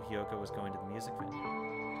killer know Hiyoko was going to the music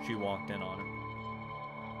venue? She walked in on him.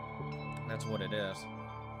 That's what it is.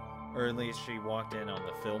 Or at least she walked in on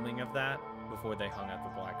the filming of that before they hung up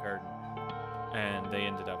the black curtain. And they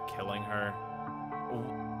ended up killing her.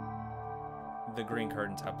 The green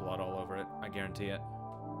curtains have blood all over it, I guarantee it.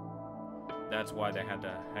 That's why they had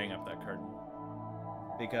to hang up that curtain.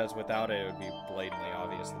 Because without it, it would be blatantly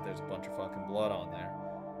obvious that there's a bunch of fucking blood on there.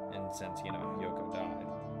 And since, you know, Hiyoko died.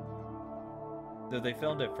 Though they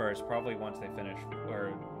filmed it first, probably once they finished,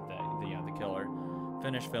 or the killer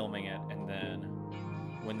finished filming it, and then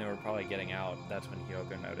when they were probably getting out, that's when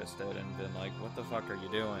Hiyoko noticed it and been like, what the fuck are you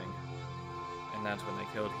doing? And that's when they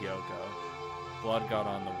killed Hiyoko. Blood got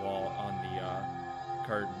on the wall, on the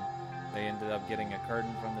curtain. They ended up getting a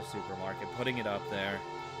curtain from the supermarket, putting it up there,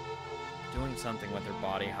 doing something with her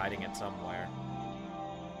body, hiding it somewhere.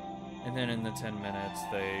 And then in the 10 minutes,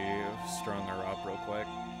 they strung her up real quick.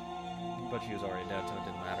 But she was already dead, so it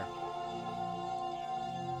didn't matter.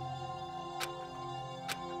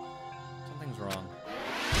 Something's wrong.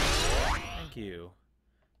 Thank you,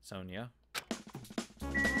 Sonia.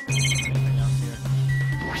 Anything else here?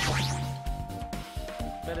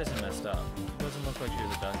 That isn't messed up. It doesn't look like she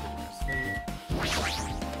was abducted in her sleep.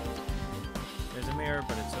 There's a mirror,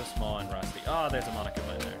 but it's so small and rusty. Oh, there's a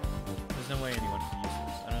Monokuma in there. There's no way anyone could use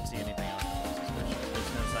this. I don't see anything else that's suspicious.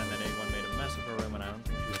 There's no sign that anyone made a mess of her room, and I don't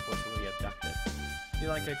think she was forcibly abducted. I feel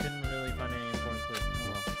like I couldn't really find any important clues. Oh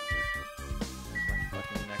well. There's my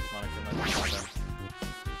fucking next Monokuma.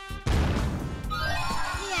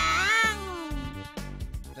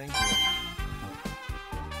 Thank you.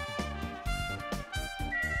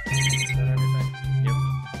 Is that everything? Yep.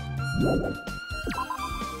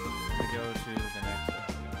 We go to the next one.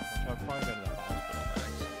 I'll probably go to the hospital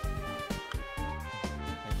next.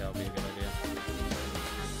 I think that would be a good idea.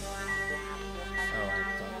 Oh,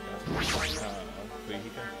 I thought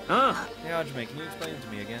Buhika. Hey, Hajime, can you explain it to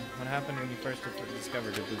me again? What happened when you first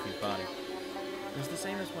discovered Ibuki's body? It was the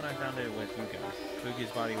same as when I found it with you guys.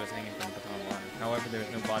 Ibuki's body was hanging from the baton line. However, there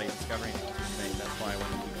was no body discovery until today. That's why I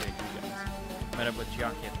went to take you guys. Met up with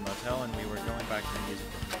Chiaki at the motel, and we were going back to the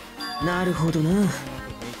music venue.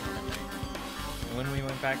 And when we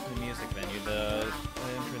went back to the music venue, the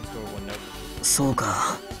entrance door wouldn't open. So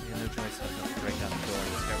we had no choice but to break down the door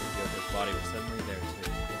and discover Hyoko's body was suddenly there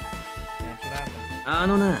too. And what happened?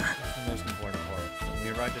 That's the most important part. When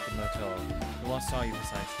we arrived at the motel, who else saw you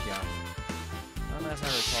besides Chiaki? As I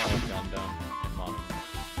recall, Gundam and Monica.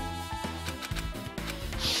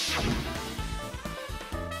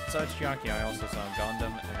 Besides Chiaki, I also saw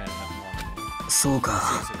Gundam and Monica. So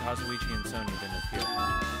Kazuichi and Sonya didn't appear.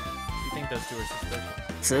 You think those two are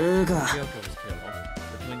suspicious? Hiyoko was killed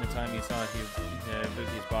between the time you saw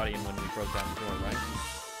Ibuki's body and when we broke down the door, right?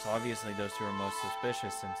 So obviously those two are most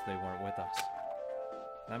suspicious since they weren't with us.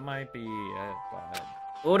 That might be it, but...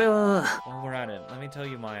 While we're at it, let me tell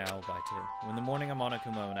you my alibi too. When the morning a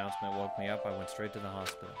Monokuma announcement woke me up, I went straight to the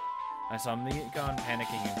hospital. I saw Mikan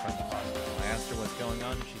panicking in front of the hospital. I asked her what's going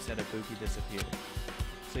on, and she said Ibuki disappeared.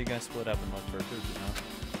 So you guys split up and looked for Ibuki, huh?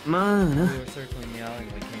 We were circling the alley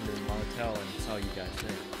and we came to the motel and saw you guys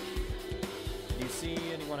there. Did you see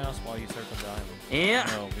anyone else while you circled the island? Yeah.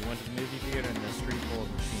 No, we went to the movie theater and the street full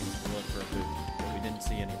of machines to look for Ibuki, but we didn't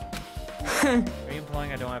see anyone. Are you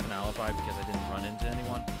implying I don't have an alibi because I didn't run into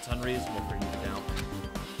anyone? It's unreasonable for you to doubt me.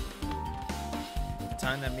 The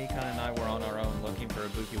time that Mikan and I were on our own looking for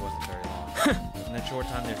Ibuki wasn't very long. In that short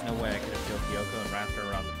time, there's no way I could have killed Hiyoko and wrapped her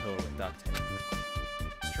around the pillow with duct tape.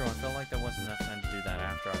 It's true, I felt like there wasn't enough time to do that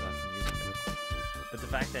after I left the music venue. But the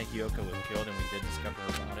fact that Hiyoko was killed and we did discover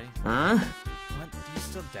her body... What? Do you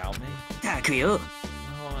still doubt me?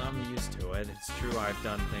 Well, I'm used to it. It's true I've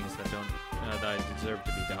done things that I deserve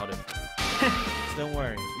to be doubted for. So don't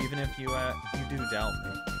worry, even if you do doubt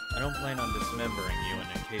me, I don't plan on dismembering you and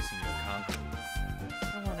encasing you in concrete.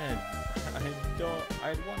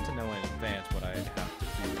 I'd want to know in advance what I'd have to do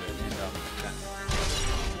to end up with that.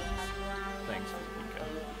 Thanks,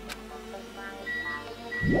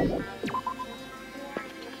 Mika.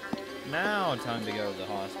 Now, time to go to the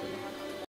hospital.